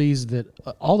very pleased that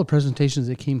all the presentations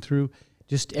that came through,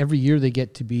 just every year they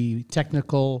get to be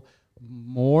technical,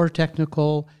 more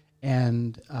technical,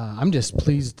 and I'm just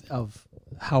pleased of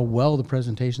how well the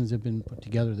presentations have been put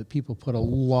together, that people put a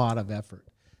lot of effort,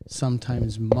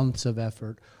 sometimes months of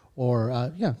effort,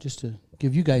 or just to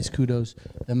give you guys kudos,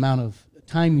 the amount of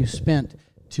time you spent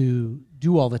to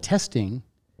do all the testing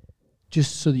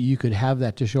just so that you could have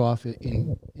that to show off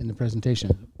in the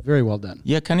presentation. Very well done.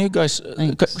 Yeah, can you guys,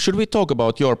 should we talk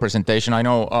about your presentation? I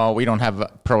know we don't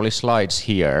have probably slides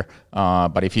here,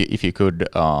 but if you could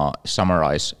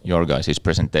summarize your guys'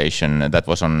 presentation, that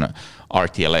was on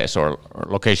RTLS or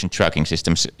location tracking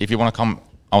systems. If you want to come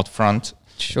out front.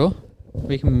 Sure,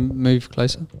 we can move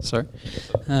closer, sorry.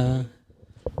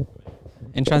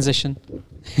 In transition.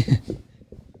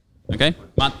 Okay,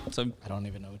 Matt, so I don't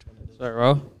even know which one it is. Sorry,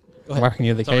 Ro. Whacking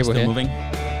you the cable here. Moving.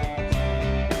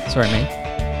 Sorry, mate.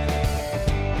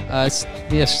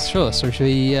 Yes, sure. So should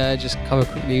we just cover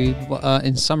quickly?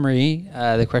 In summary,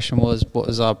 the question was, what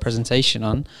was our presentation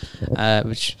on,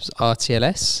 which was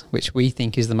RTLS, which we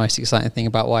think is the most exciting thing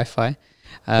about Wi-Fi.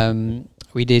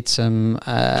 We did some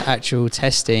actual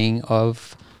testing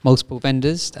of multiple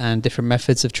vendors and different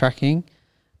methods of tracking.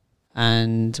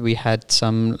 And we had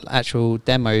some actual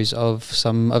demos of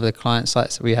some of the client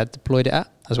sites that we had deployed it at,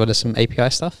 as well as some API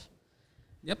stuff.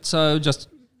 Yep, so just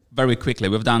very quickly,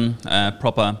 we've done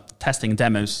proper testing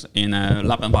demos in a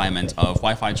lab environment of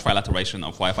Wi-Fi trilateration,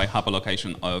 of Wi-Fi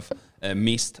hyperlocation, of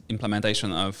MIST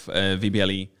implementation of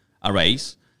VBLE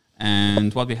arrays.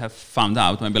 And what we have found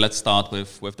out, maybe let's start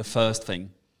with the first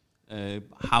thing.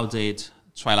 How did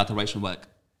trilateration work?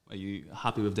 Are you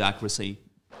happy with the accuracy?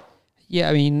 Yeah,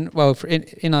 I mean, well,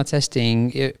 in our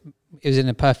testing, it was in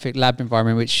a perfect lab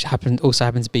environment, which also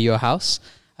happened to be your house,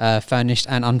 furnished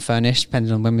and unfurnished,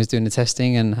 depending on when we was doing the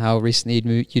testing and how recently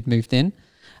you'd moved in.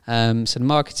 So the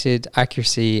marketed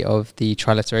accuracy of the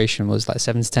trilateration was like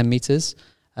 7 to 10 meters,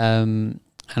 and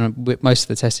most of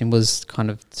the testing was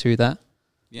kind of to that.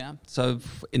 Yeah, so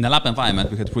in the lab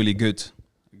environment, we had really good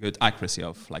accuracy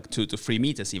of like 2 to 3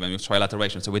 meters even with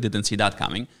trilateration. So we didn't see that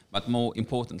coming. But more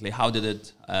importantly, how did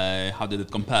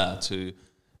it compare to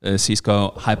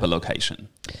Cisco hyperlocation?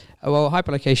 Well,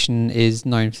 hyperlocation is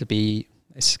known to be,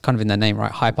 it's kind of in their name,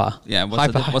 right? Hyper. Yeah.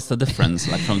 What's the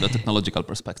difference, like from the technological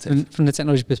perspective? From the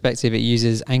technology perspective, it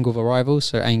uses angle of arrival,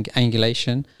 so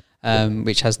angulation,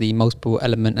 which has the multiple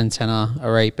element antenna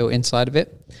array built inside of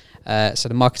it. So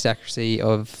the market accuracy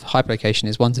of hyperlocation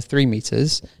is 1 to 3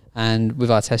 meters. And with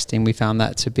our testing, we found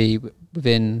that to be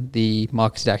within the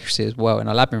marketed accuracy as well in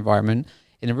a lab environment.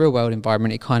 In a real world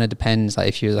environment, it kind of depends, like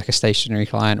if you're like a stationary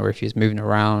client or if you're moving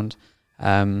around.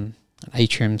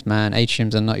 Atriums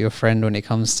are not your friend when it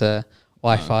comes to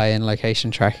Wi-Fi and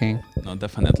location tracking. No,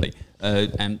 definitely.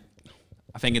 And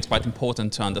I think it's quite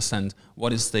important to understand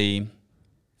what is the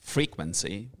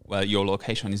frequency where your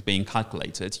location is being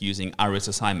calculated using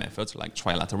RSSI methods like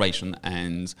trilateration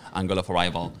and angle of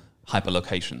arrival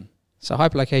hyperlocation. So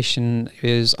hyperlocation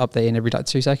is updating every like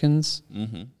 2 seconds.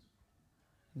 Mm-hmm.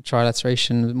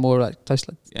 Trilateration more like close.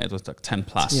 Yeah, it was like 10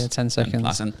 plus. Yeah, 10 seconds. 10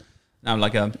 plus. And now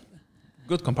like a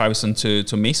good comparison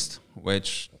to Mist,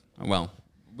 which, well,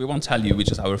 we won't tell you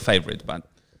which is our favorite, but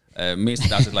Mist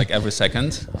does it like every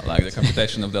second, like the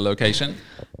computation of the location.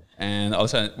 And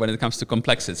also when it comes to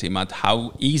complexity, Matt,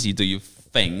 how easy do you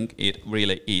think it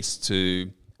really is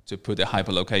to put a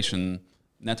hyperlocation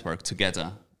network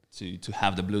together to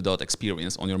have the blue dot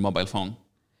experience on your mobile phone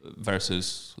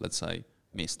versus, let's say,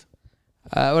 Mist?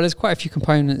 Well, there's quite a few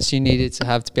components you needed to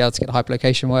have to be able to get the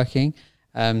hyperlocation working.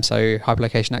 So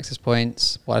hyperlocation access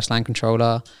points, wireless LAN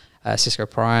controller, Cisco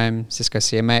Prime, Cisco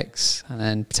CMX, and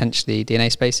then potentially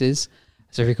DNA spaces.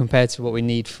 So if we compare to what we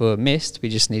need for Mist, we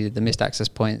just needed the Mist access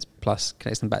points plus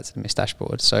connect them back to the Mist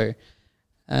dashboard. So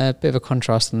a bit of a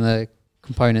contrast in the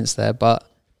components there, but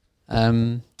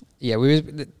yeah, we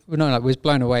was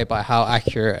blown away by how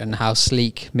accurate and how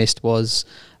sleek Mist was,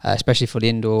 especially for the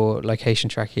indoor location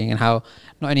tracking, and how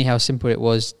not only how simple it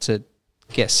was to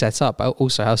get set up, but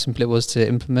also how simple it was to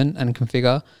implement and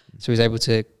configure. So he was able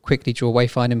to quickly draw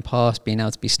wayfinding paths, being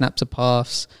able to be snapped to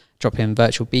paths, drop in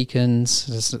virtual beacons.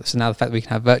 So now the fact that we can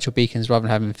have virtual beacons rather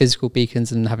than having physical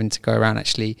beacons and having to go around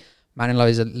actually manning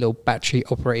loads of little battery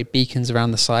operated beacons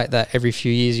around the site that every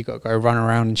few years you've got to go run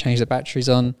around and change the batteries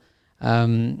on.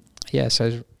 Yeah, so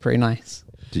it's pretty nice.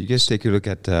 Did you guys take a look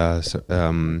at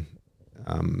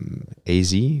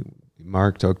AZ?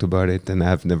 Mark talked about it, and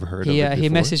I've never heard of it before. He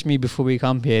messaged me before we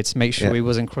come here to make sure he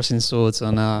wasn't crossing swords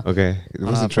on our Okay, it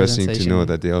was interesting to know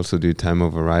that they also do time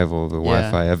of arrival, the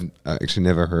Wi-Fi. I've actually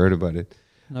never heard about it.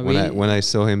 No, when I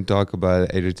saw him talk about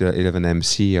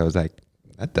 802.11mc, I was like,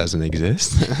 that doesn't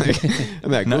exist.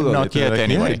 I'm like, not yet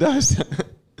anyway. Yeah, it does.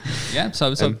 Yeah,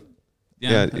 so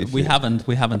we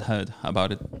haven't heard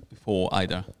about it before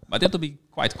either. But it would be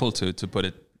quite cool to put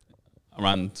it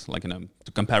around, like,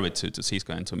 to compare it to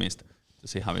Cisco and to Mist to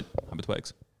see how it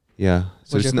works. Yeah,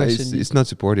 so it's not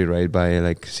supported, right, by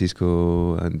like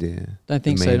Cisco and the. Don't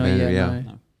think so. Not yet.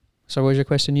 No. So, what was your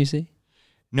question, UC?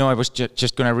 No, I was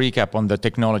just going to recap on the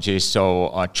technologies.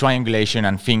 So triangulation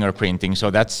and fingerprinting. So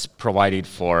that's provided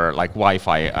for like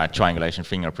Wi-Fi triangulation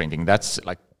fingerprinting. That's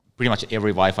like pretty much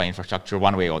every Wi-Fi infrastructure,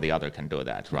 one way or the other, can do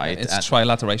that, right? It's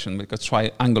trilateration, because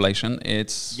triangulation,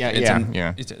 it's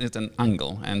an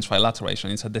angle, and trilateration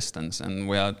is a distance. And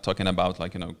we are talking about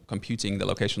computing the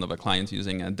location of a client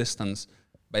using a distance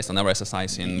based on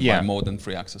RSSI by more than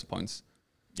 3 access points.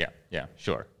 Yeah,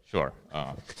 sure.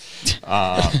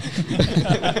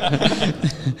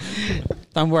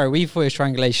 Don't worry, we thought it was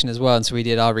triangulation as well, and so we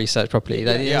did our research properly.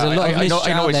 There's a lot of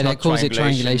literature out there that calls it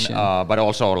triangulation. But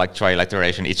also like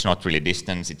trilateration, it's not really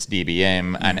distance, it's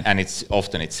DBM, and it's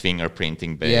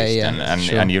fingerprinting based,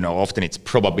 and often it's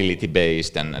probability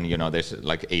based, and there's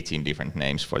like 18 different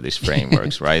names for these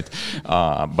frameworks, right?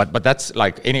 But that's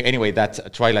like anyway,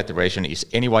 that trilateration is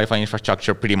any Wi-Fi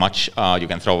infrastructure pretty much. You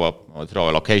can throw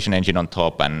a location engine on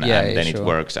top, and then it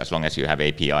works as long as you have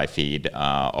API feed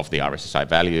of the RSSI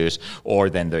values, or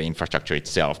then the infrastructure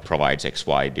itself provides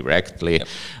XY directly.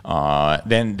 Yep.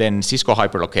 Then Cisco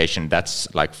hyperlocation,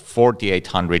 that's like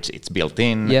 4800s, it's built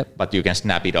in, but you can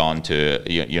snap it on to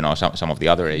some of the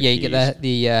other APIs. Yeah, you get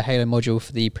the Halo module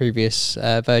for the previous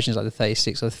versions, like the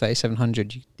 36 or the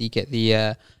 3700. You get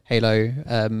the Halo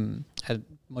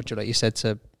module, like you said,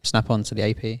 to snap on to the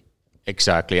AP.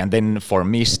 Exactly, and then for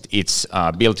Mist, it's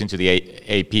built into the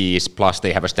APs, plus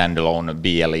they have a standalone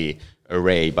BLE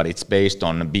array, but it's based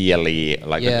on BLE,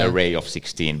 like an array of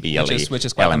 16 BLE which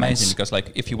is quite elements. amazing, because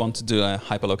like if you want to do a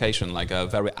hyperlocation, like a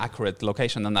very accurate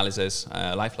location analysis,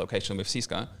 live location with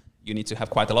Cisco, you need to have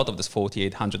quite a lot of this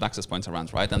 4800 access points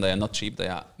around, right? And they are not cheap, they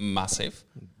are massive.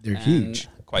 They're huge.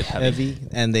 Quite heavy,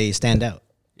 and they stand out.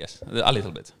 Yes, a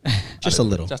little bit. Just a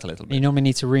little bit. You normally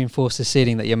need to reinforce the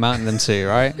ceiling that you're mounting them to,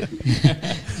 right?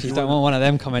 You don't want one of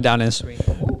them coming down and swing.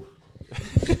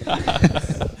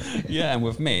 Yeah, and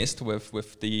with Mist,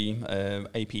 with the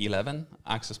AP11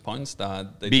 access points,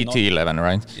 that they BT11,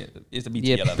 right? Yeah, it's the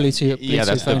BT11. Bluetooth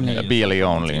that's only. the BLE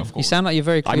only. Of course. You sound like you're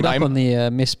very clued up on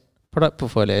the Mist product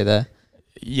portfolio there.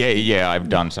 Yeah, I've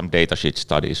done some datasheet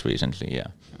studies recently. Yeah.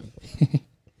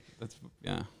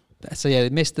 So yeah,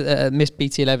 Mist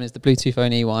BT11 is the Bluetooth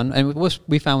only one, and what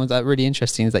we found was that really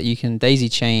interesting is that you can daisy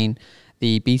chain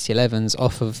the BT11s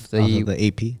off of the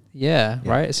AP. Yeah,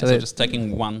 right. So just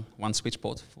taking one switch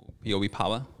port for PoE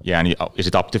power. Yeah, and is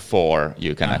it up to 4?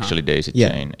 You can actually daisy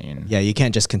chain in. Yeah, you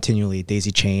can't just continually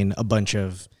daisy chain a bunch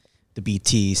of the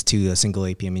BTs to a single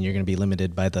AP. I mean, you're going to be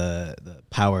limited by the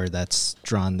power that's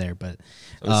drawn there. But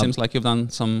so it seems like you've done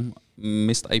some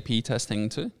Mist AP testing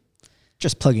too.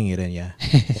 Just plugging it in, yeah.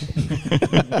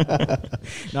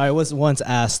 No, I was once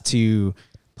asked to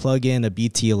plug in a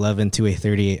BT11 to a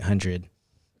 3800,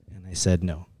 and I said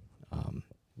no,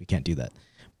 we can't do that.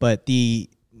 But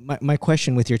my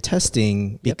question with your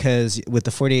testing, because with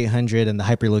the 4800 and the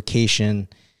hyperlocation,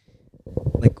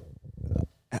 like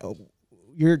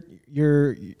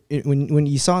when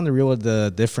you saw in the real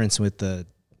the difference with the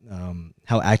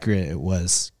how accurate it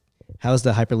was, how's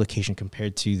the hyperlocation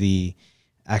compared to the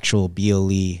actual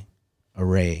BLE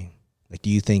array? Like, do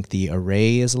you think the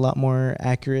array is a lot more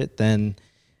accurate than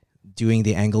doing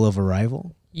the angle of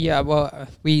arrival? Yeah, well,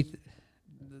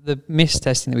 the Mist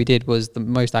testing that we did was the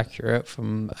most accurate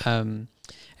from.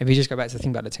 If you just go back to the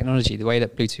thing about the technology, the way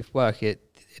that Bluetooth work,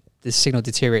 the signal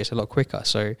deteriorates a lot quicker.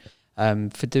 So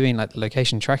for doing like the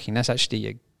location tracking, that's actually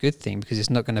a good thing because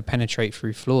it's not going to penetrate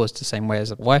through floors the same way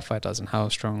as Wi-Fi does and how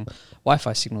strong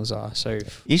Wi-Fi signals are. So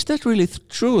is that really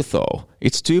true though?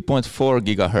 It's 2.4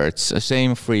 gigahertz,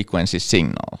 same frequency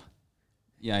signal.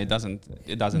 Yeah, it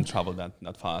doesn't travel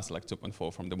that fast like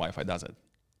 2.4 from the Wi-Fi, does it?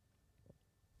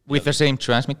 With the same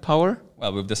transmit power?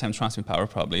 Well, with the same transmit power,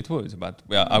 probably it would. But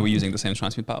are we using the same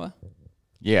transmit power?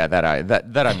 Yeah, that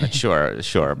I'm not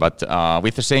sure. But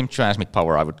with the same transmit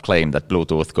power, I would claim that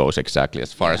Bluetooth goes exactly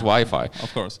as far as Wi-Fi.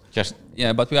 Of course.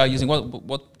 But we are using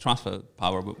what transfer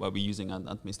power were we using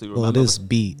at Mist? Well, it is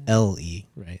BLE,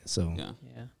 right? So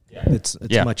it's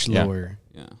much lower.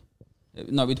 Yeah.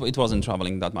 No, it wasn't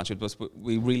traveling that much. It was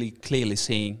we really clearly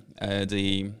seeing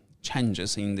the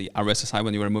changes in the RSSI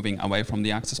when you were moving away from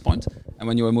the access point, and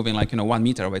when you were moving 1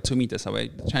 meter away, 2 meters away,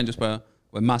 the changes were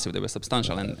massive. They were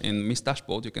substantial, and in Mist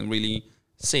dashboard you can really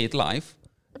see it live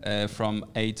from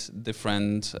 8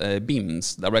 different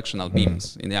beams, directional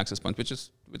beams in the access point, which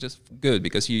is good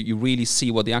because you really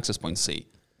see what the access points see.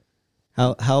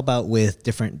 How about with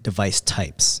different device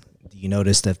types? Do you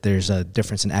notice that there's a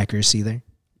difference in accuracy there?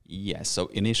 Yes, so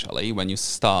initially when you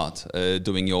start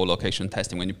doing your location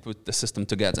testing, when you put the system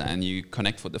together and you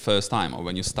connect for the first time, or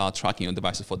when you start tracking your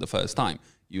devices for the first time,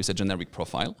 you use a generic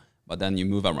profile, but then you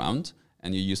move around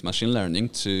and you use machine learning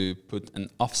to put an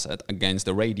offset against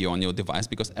the radio on your device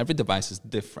because every device is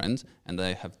different and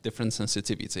they have different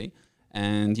sensitivity.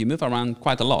 And you move around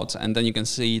quite a lot, and then you can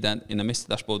see that in a Mist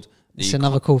dashboard. It's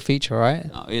another cool feature, right?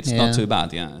 No, it's not too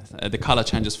bad, yeah. The color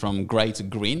changes from gray to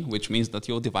green, which means that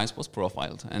your device was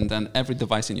profiled. And then every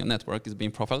device in your network is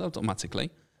being profiled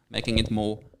automatically, making it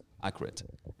more accurate.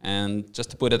 And just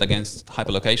to put it against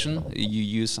hyperlocation, you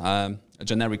use a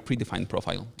generic predefined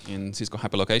profile in Cisco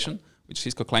hyperlocation, which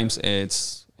Cisco claims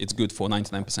it's good for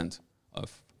 99%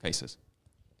 of cases.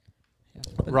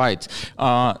 Right.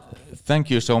 Thank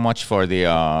you so much for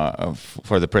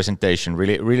the presentation.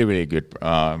 Really good,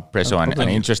 Preso, and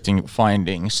interesting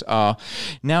findings.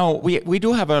 Now we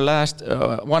do have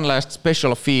one last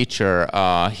special feature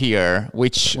here,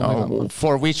 which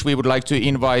for which we would like to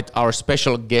invite our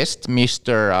special guest,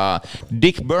 Mr.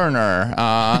 Dick Burner,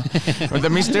 the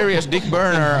mysterious Dick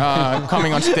Burner,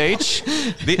 coming on stage.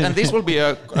 And this will be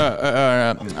a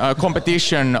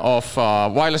competition of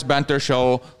wireless banter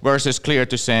show versus Clear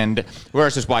to Send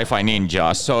versus Wi-Fi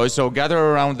Ninja. So gather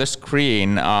around the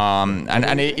screen,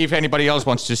 and if anybody else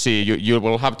wants to see, you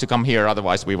will have to come here.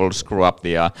 Otherwise, we will screw up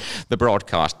the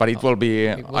broadcast. But it will be.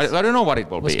 I don't know what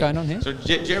it will be. What's going on here? So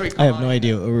Jerry, I have no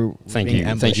idea.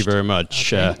 Thank you very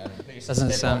much.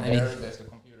 Doesn't sound any.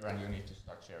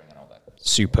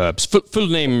 Superb. Full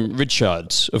name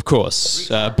Richard, of course,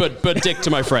 but Dick to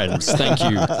my friends.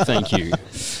 Thank you.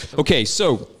 Okay,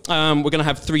 so we're going to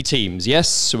have 3 teams, yes?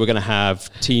 So we're going to have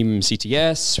Team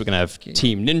CTS, we're going to have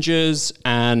Team Ninjas,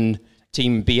 and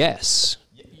Team BS.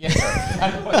 Yes,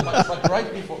 sir. But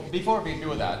right before we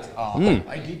do that,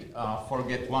 I did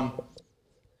forget one.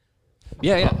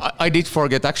 Yeah. I did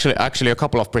forget actually a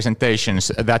couple of presentations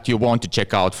that you want to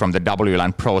check out from the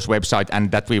WLAN Pros website, and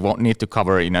that we won't need to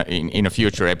cover in a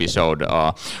future episode.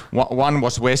 One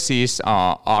was Wes's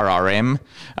RRM,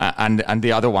 and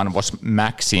the other one was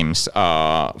Maxim's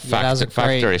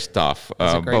factory stuff.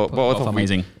 Both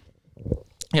amazing.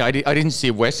 Yeah, I didn't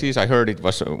see Wes's. I heard it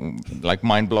was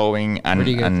mind blowing,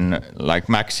 and like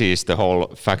Max's the whole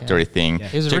factory thing. Yeah.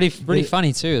 It was really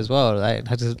funny too as well. I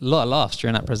had a lot of laughs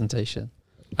during that presentation.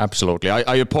 Absolutely.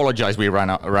 I apologize. We ran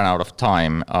out of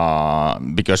time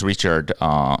because Richard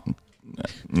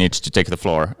needs to take the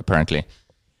floor, apparently.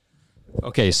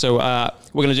 Okay, so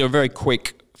we're going to do a very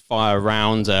quick fire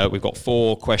round. We've got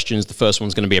 4 questions. The first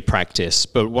one's going to be a practice.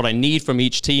 But what I need from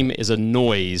each team is a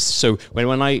noise. So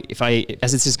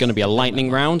as this is going to be a lightning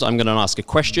round, I'm going to ask a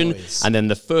question, and then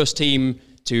the first team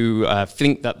to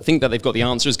think that they've got the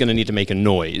answer is going to need to make a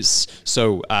noise.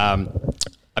 So.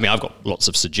 I've got lots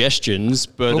of suggestions,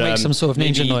 but we'll make some sort of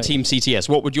ninja noise. Team CTS,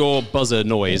 what would your buzzer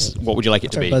noise? What would you like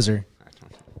it to be? Buzzer.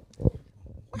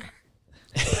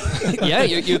 Yeah,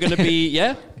 you're going to be.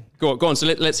 Yeah, go on. So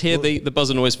let's hear the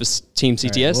buzzer noise for Team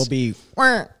CTS. We'll be.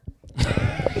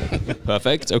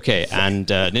 Perfect. Okay, and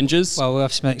ninjas. Well, we'll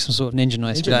have to make some sort of ninja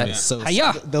noise. So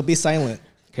they'll be silent.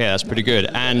 Okay, that's pretty good.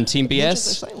 And Team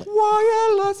BS?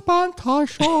 Wireless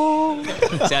Banters.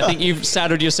 See, I think you've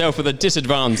saddled yourself with a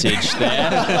disadvantage there.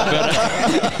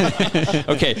 But,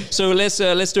 okay, so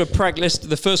let's do a practice.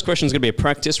 The first question is going to be a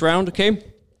practice round, okay?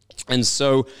 And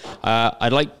so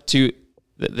I'd like to...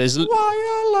 There's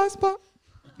wireless Banters.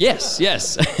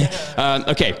 Yes.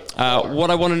 Okay,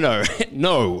 what I want to know,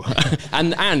 no.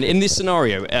 And in this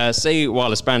scenario, say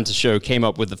Wireless Banter Show came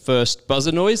up with the first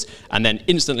buzzer noise, and then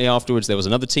instantly afterwards there was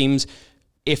another team's.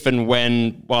 If and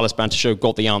when Wireless Banter Show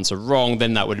got the answer wrong,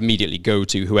 then that would immediately go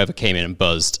to whoever came in and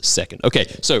buzzed second. Okay,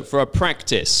 so for a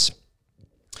practice,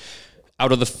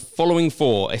 out of the following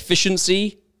 4,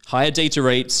 efficiency, higher data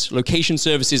rates, location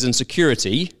services, and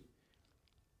security,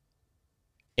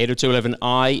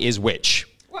 802.11i is which?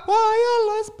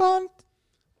 Wireless Band.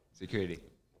 Security.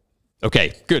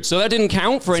 Okay, good. So that didn't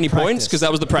count for any points because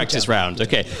that was the practice round.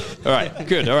 Okay, all right,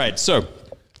 good. All right, so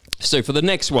for the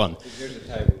next one.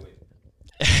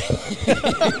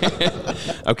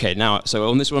 Okay, now, so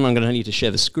on this one, I'm going to need to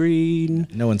share the screen.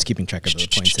 No one's keeping track of the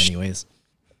points anyways.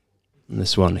 And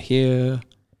this one here,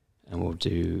 and we'll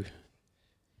do...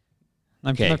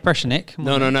 Okay. No pressure, Nick.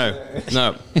 No.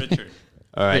 Richard.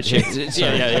 All right.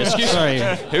 Yeah. Sorry.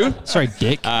 Who? Sorry,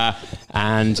 Dick.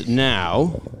 And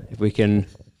now, if we can...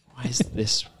 Why is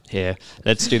this here?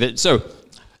 Let's do that. So,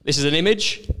 this is an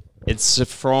image. It's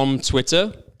from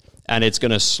Twitter, and it's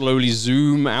going to slowly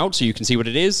zoom out so you can see what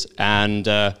it is. And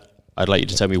I'd like you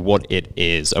to tell me what it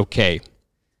is. Okay.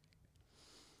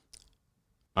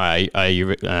 All right. Are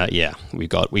you? Yeah, we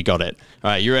got it.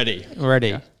 All right. You ready? Ready.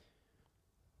 Yeah.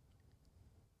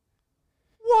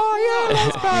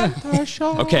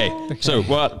 Okay, so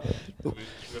what? We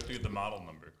have to get the model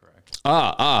number correct.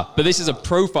 But this is a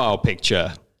profile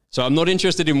picture. So I'm not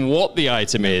interested in what the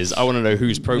item is. I want to know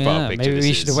whose profile picture maybe this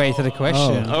we is. should have waited for the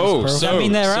question. So I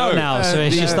mean, they're out now, so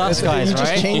it's just us guys, you right?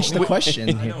 just changed the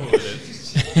question. I know what it is.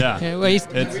 Yeah.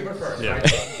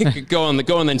 Go on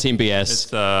then, Team BS.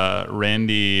 It's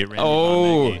Randy.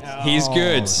 Oh, he's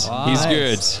good. Wow. He's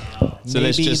good. So Maybe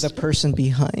let's just the person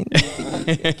behind.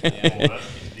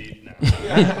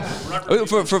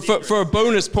 For a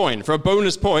bonus point,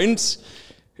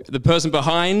 the person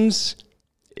behind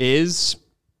is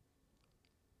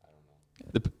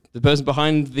the person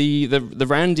behind the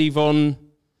Randy von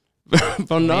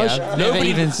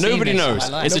Nage. Nobody knows.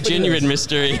 It's a genuine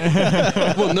mystery.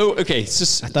 Well, no. Okay, it's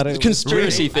just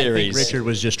conspiracy theories. I think Richard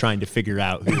was just trying to figure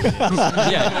out who it is.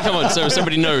 Yeah, come on. So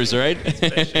somebody knows, right?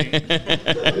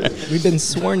 We've been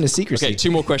sworn to secrecy. Okay, 2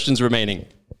 more questions remaining.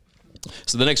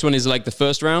 So the next one is like the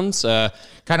first rounds. Can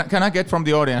I get from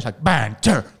the audience like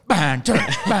banter?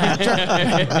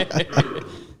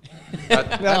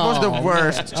 That was the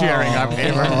worst cheering I've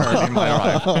ever heard in my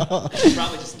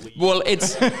life. Well,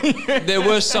 there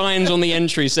were signs on the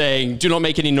entry saying, "Do not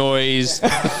make any noise."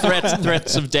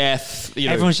 Threats of death. You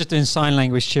know. Everyone's just doing sign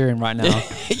language cheering right now.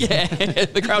 Yeah,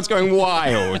 the crowd's going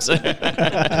wild.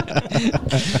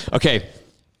 Okay,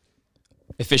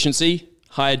 efficiency,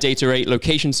 higher data rate,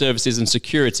 location services, and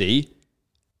security.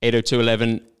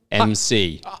 802.11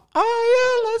 MC.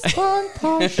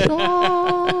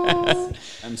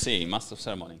 MC, Master of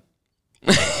Ceremony.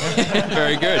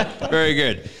 Very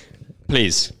good.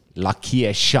 Please.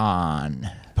 Location.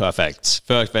 Perfect.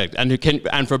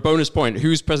 And for a bonus point,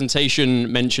 whose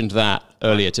presentation mentioned that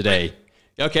earlier today?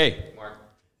 Okay. Mark.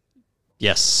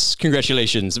 Yes.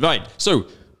 Congratulations. Right. So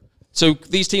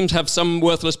these teams have some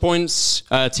worthless points.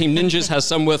 Team Ninjas has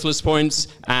some worthless points,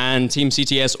 and Team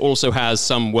CTS also has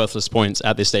some worthless points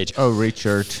at this stage. Oh,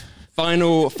 Richard.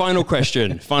 Final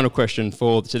question. Final question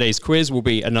for today's quiz will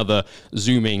be another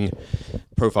zooming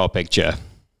profile picture.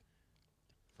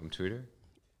 From Twitter?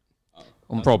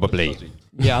 Probably.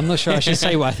 Yeah, I'm not sure I should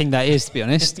say what I think that is, to be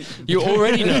honest. You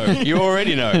already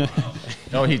know.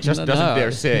 No, he just doesn't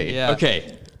dare say. Yeah.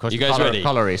 Okay. Because You guys ready?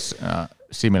 Color is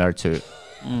similar to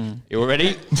You all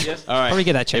ready? Yes. All right. Probably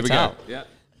get that checked out. Yeah.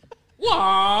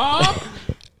 What?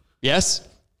 Yes?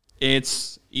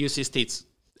 It's uses tits.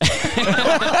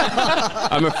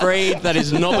 I'm afraid that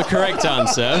is not the correct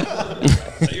answer.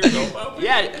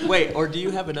 Yeah, wait, or do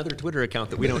you have another Twitter account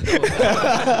that we don't know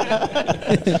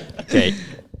about? Okay.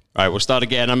 All right, we'll start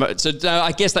again.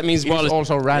 I guess that means It's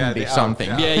also Randy something.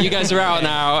 Yeah, you guys are out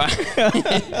now.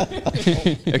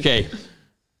 Okay.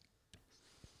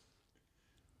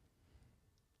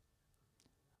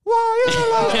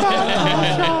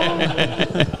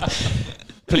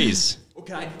 Please. Oh,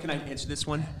 can I answer this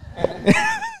one?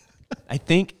 I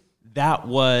think that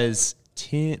was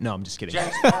Tim. No, I'm just kidding.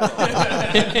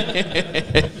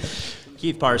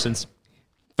 Keith Parsons.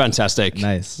 Fantastic.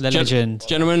 Nice. Legend.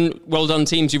 Gentlemen, well done,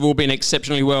 teams. You've all been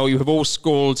exceptionally well. You have all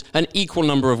scored an equal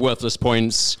number of worthless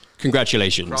points.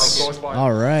 Congratulations.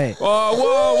 All right. Whoa,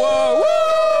 whoa, whoa,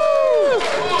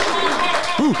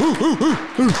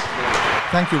 woo!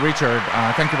 Thank you, Richard.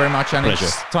 Thank you very much. And Pleasure.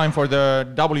 It's time for the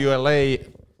WLA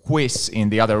quiz in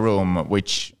the other room,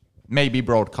 which may be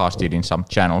broadcasted in some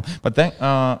channel. But then,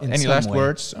 any last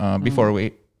words before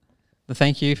we...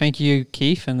 Thank you,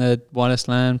 Keith, and the Wireless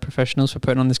LAN professionals for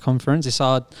putting on this conference. It's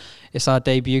our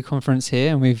debut conference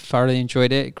here, and we've thoroughly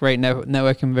enjoyed it. Great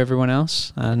networking with everyone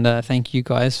else, and thank you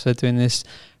guys for doing this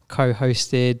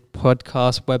co-hosted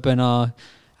podcast webinar.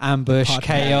 Ambush,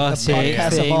 chaotic thing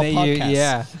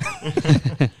that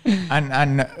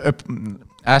and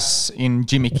as in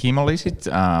Jimmy Kimmel, is it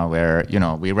where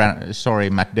we ran? Sorry,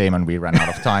 Matt Damon, we ran out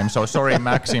of time. So sorry,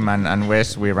 Maxim and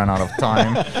Wes, we ran out of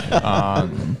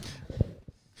time.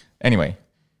 Anyway,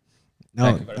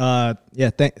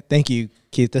 thank you,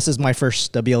 Keith. This is my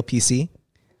first WLPC,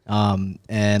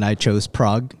 and I chose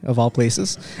Prague of all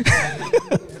places.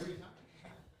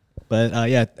 But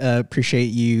appreciate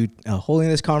you holding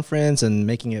this conference and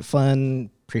making it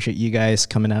fun. Appreciate you guys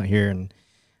coming out here, and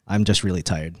I'm just really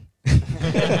tired.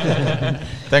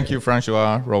 Thank you,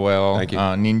 Francois, Roel,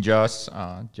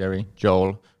 Ninjas, Jerry,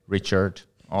 Joel, Richard,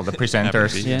 all the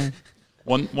presenters. Yeah.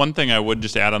 One thing I would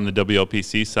just add on the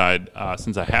WLPC side,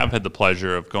 since I have had the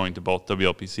pleasure of going to both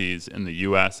WLPCs in the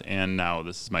U.S. and now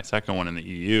this is my second one in the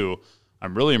EU,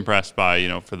 I'm really impressed by,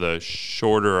 for the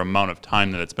shorter amount of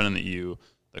time that it's been in the EU,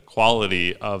 the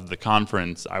quality of the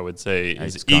conference, I would say,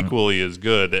 is equally as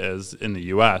good as in the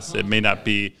U.S. It may not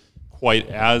be quite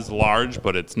as large,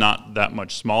 but it's not that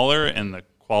much smaller, and the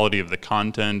quality of the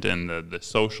content and the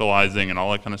socializing and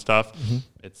all that kind of stuff,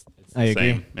 it's the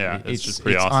same. Yeah, it's just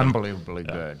pretty awesome. Unbelievably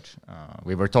good.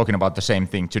 We were talking about the same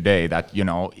thing today, that,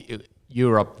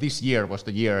 Europe, this year was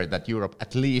the year that Europe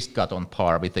at least got on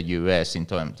par with the US in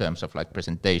terms of like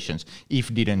presentations,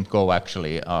 if didn't go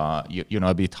actually,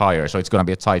 a bit higher. So it's going to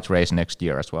be a tight race next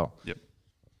year as well. Yep.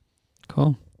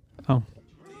 Cool. Oh.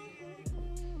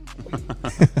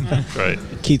 Right.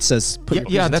 Keith says,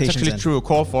 that's actually true.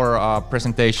 Call for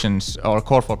presentations or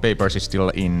call for papers is still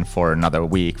in for another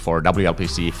week for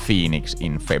WLPC Phoenix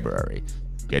in February.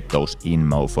 Get those in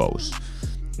mofos.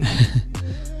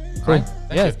 Cool.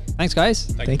 Thanks, guys.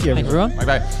 Thank you, everyone.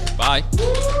 Bye-bye. Bye.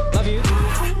 Love you.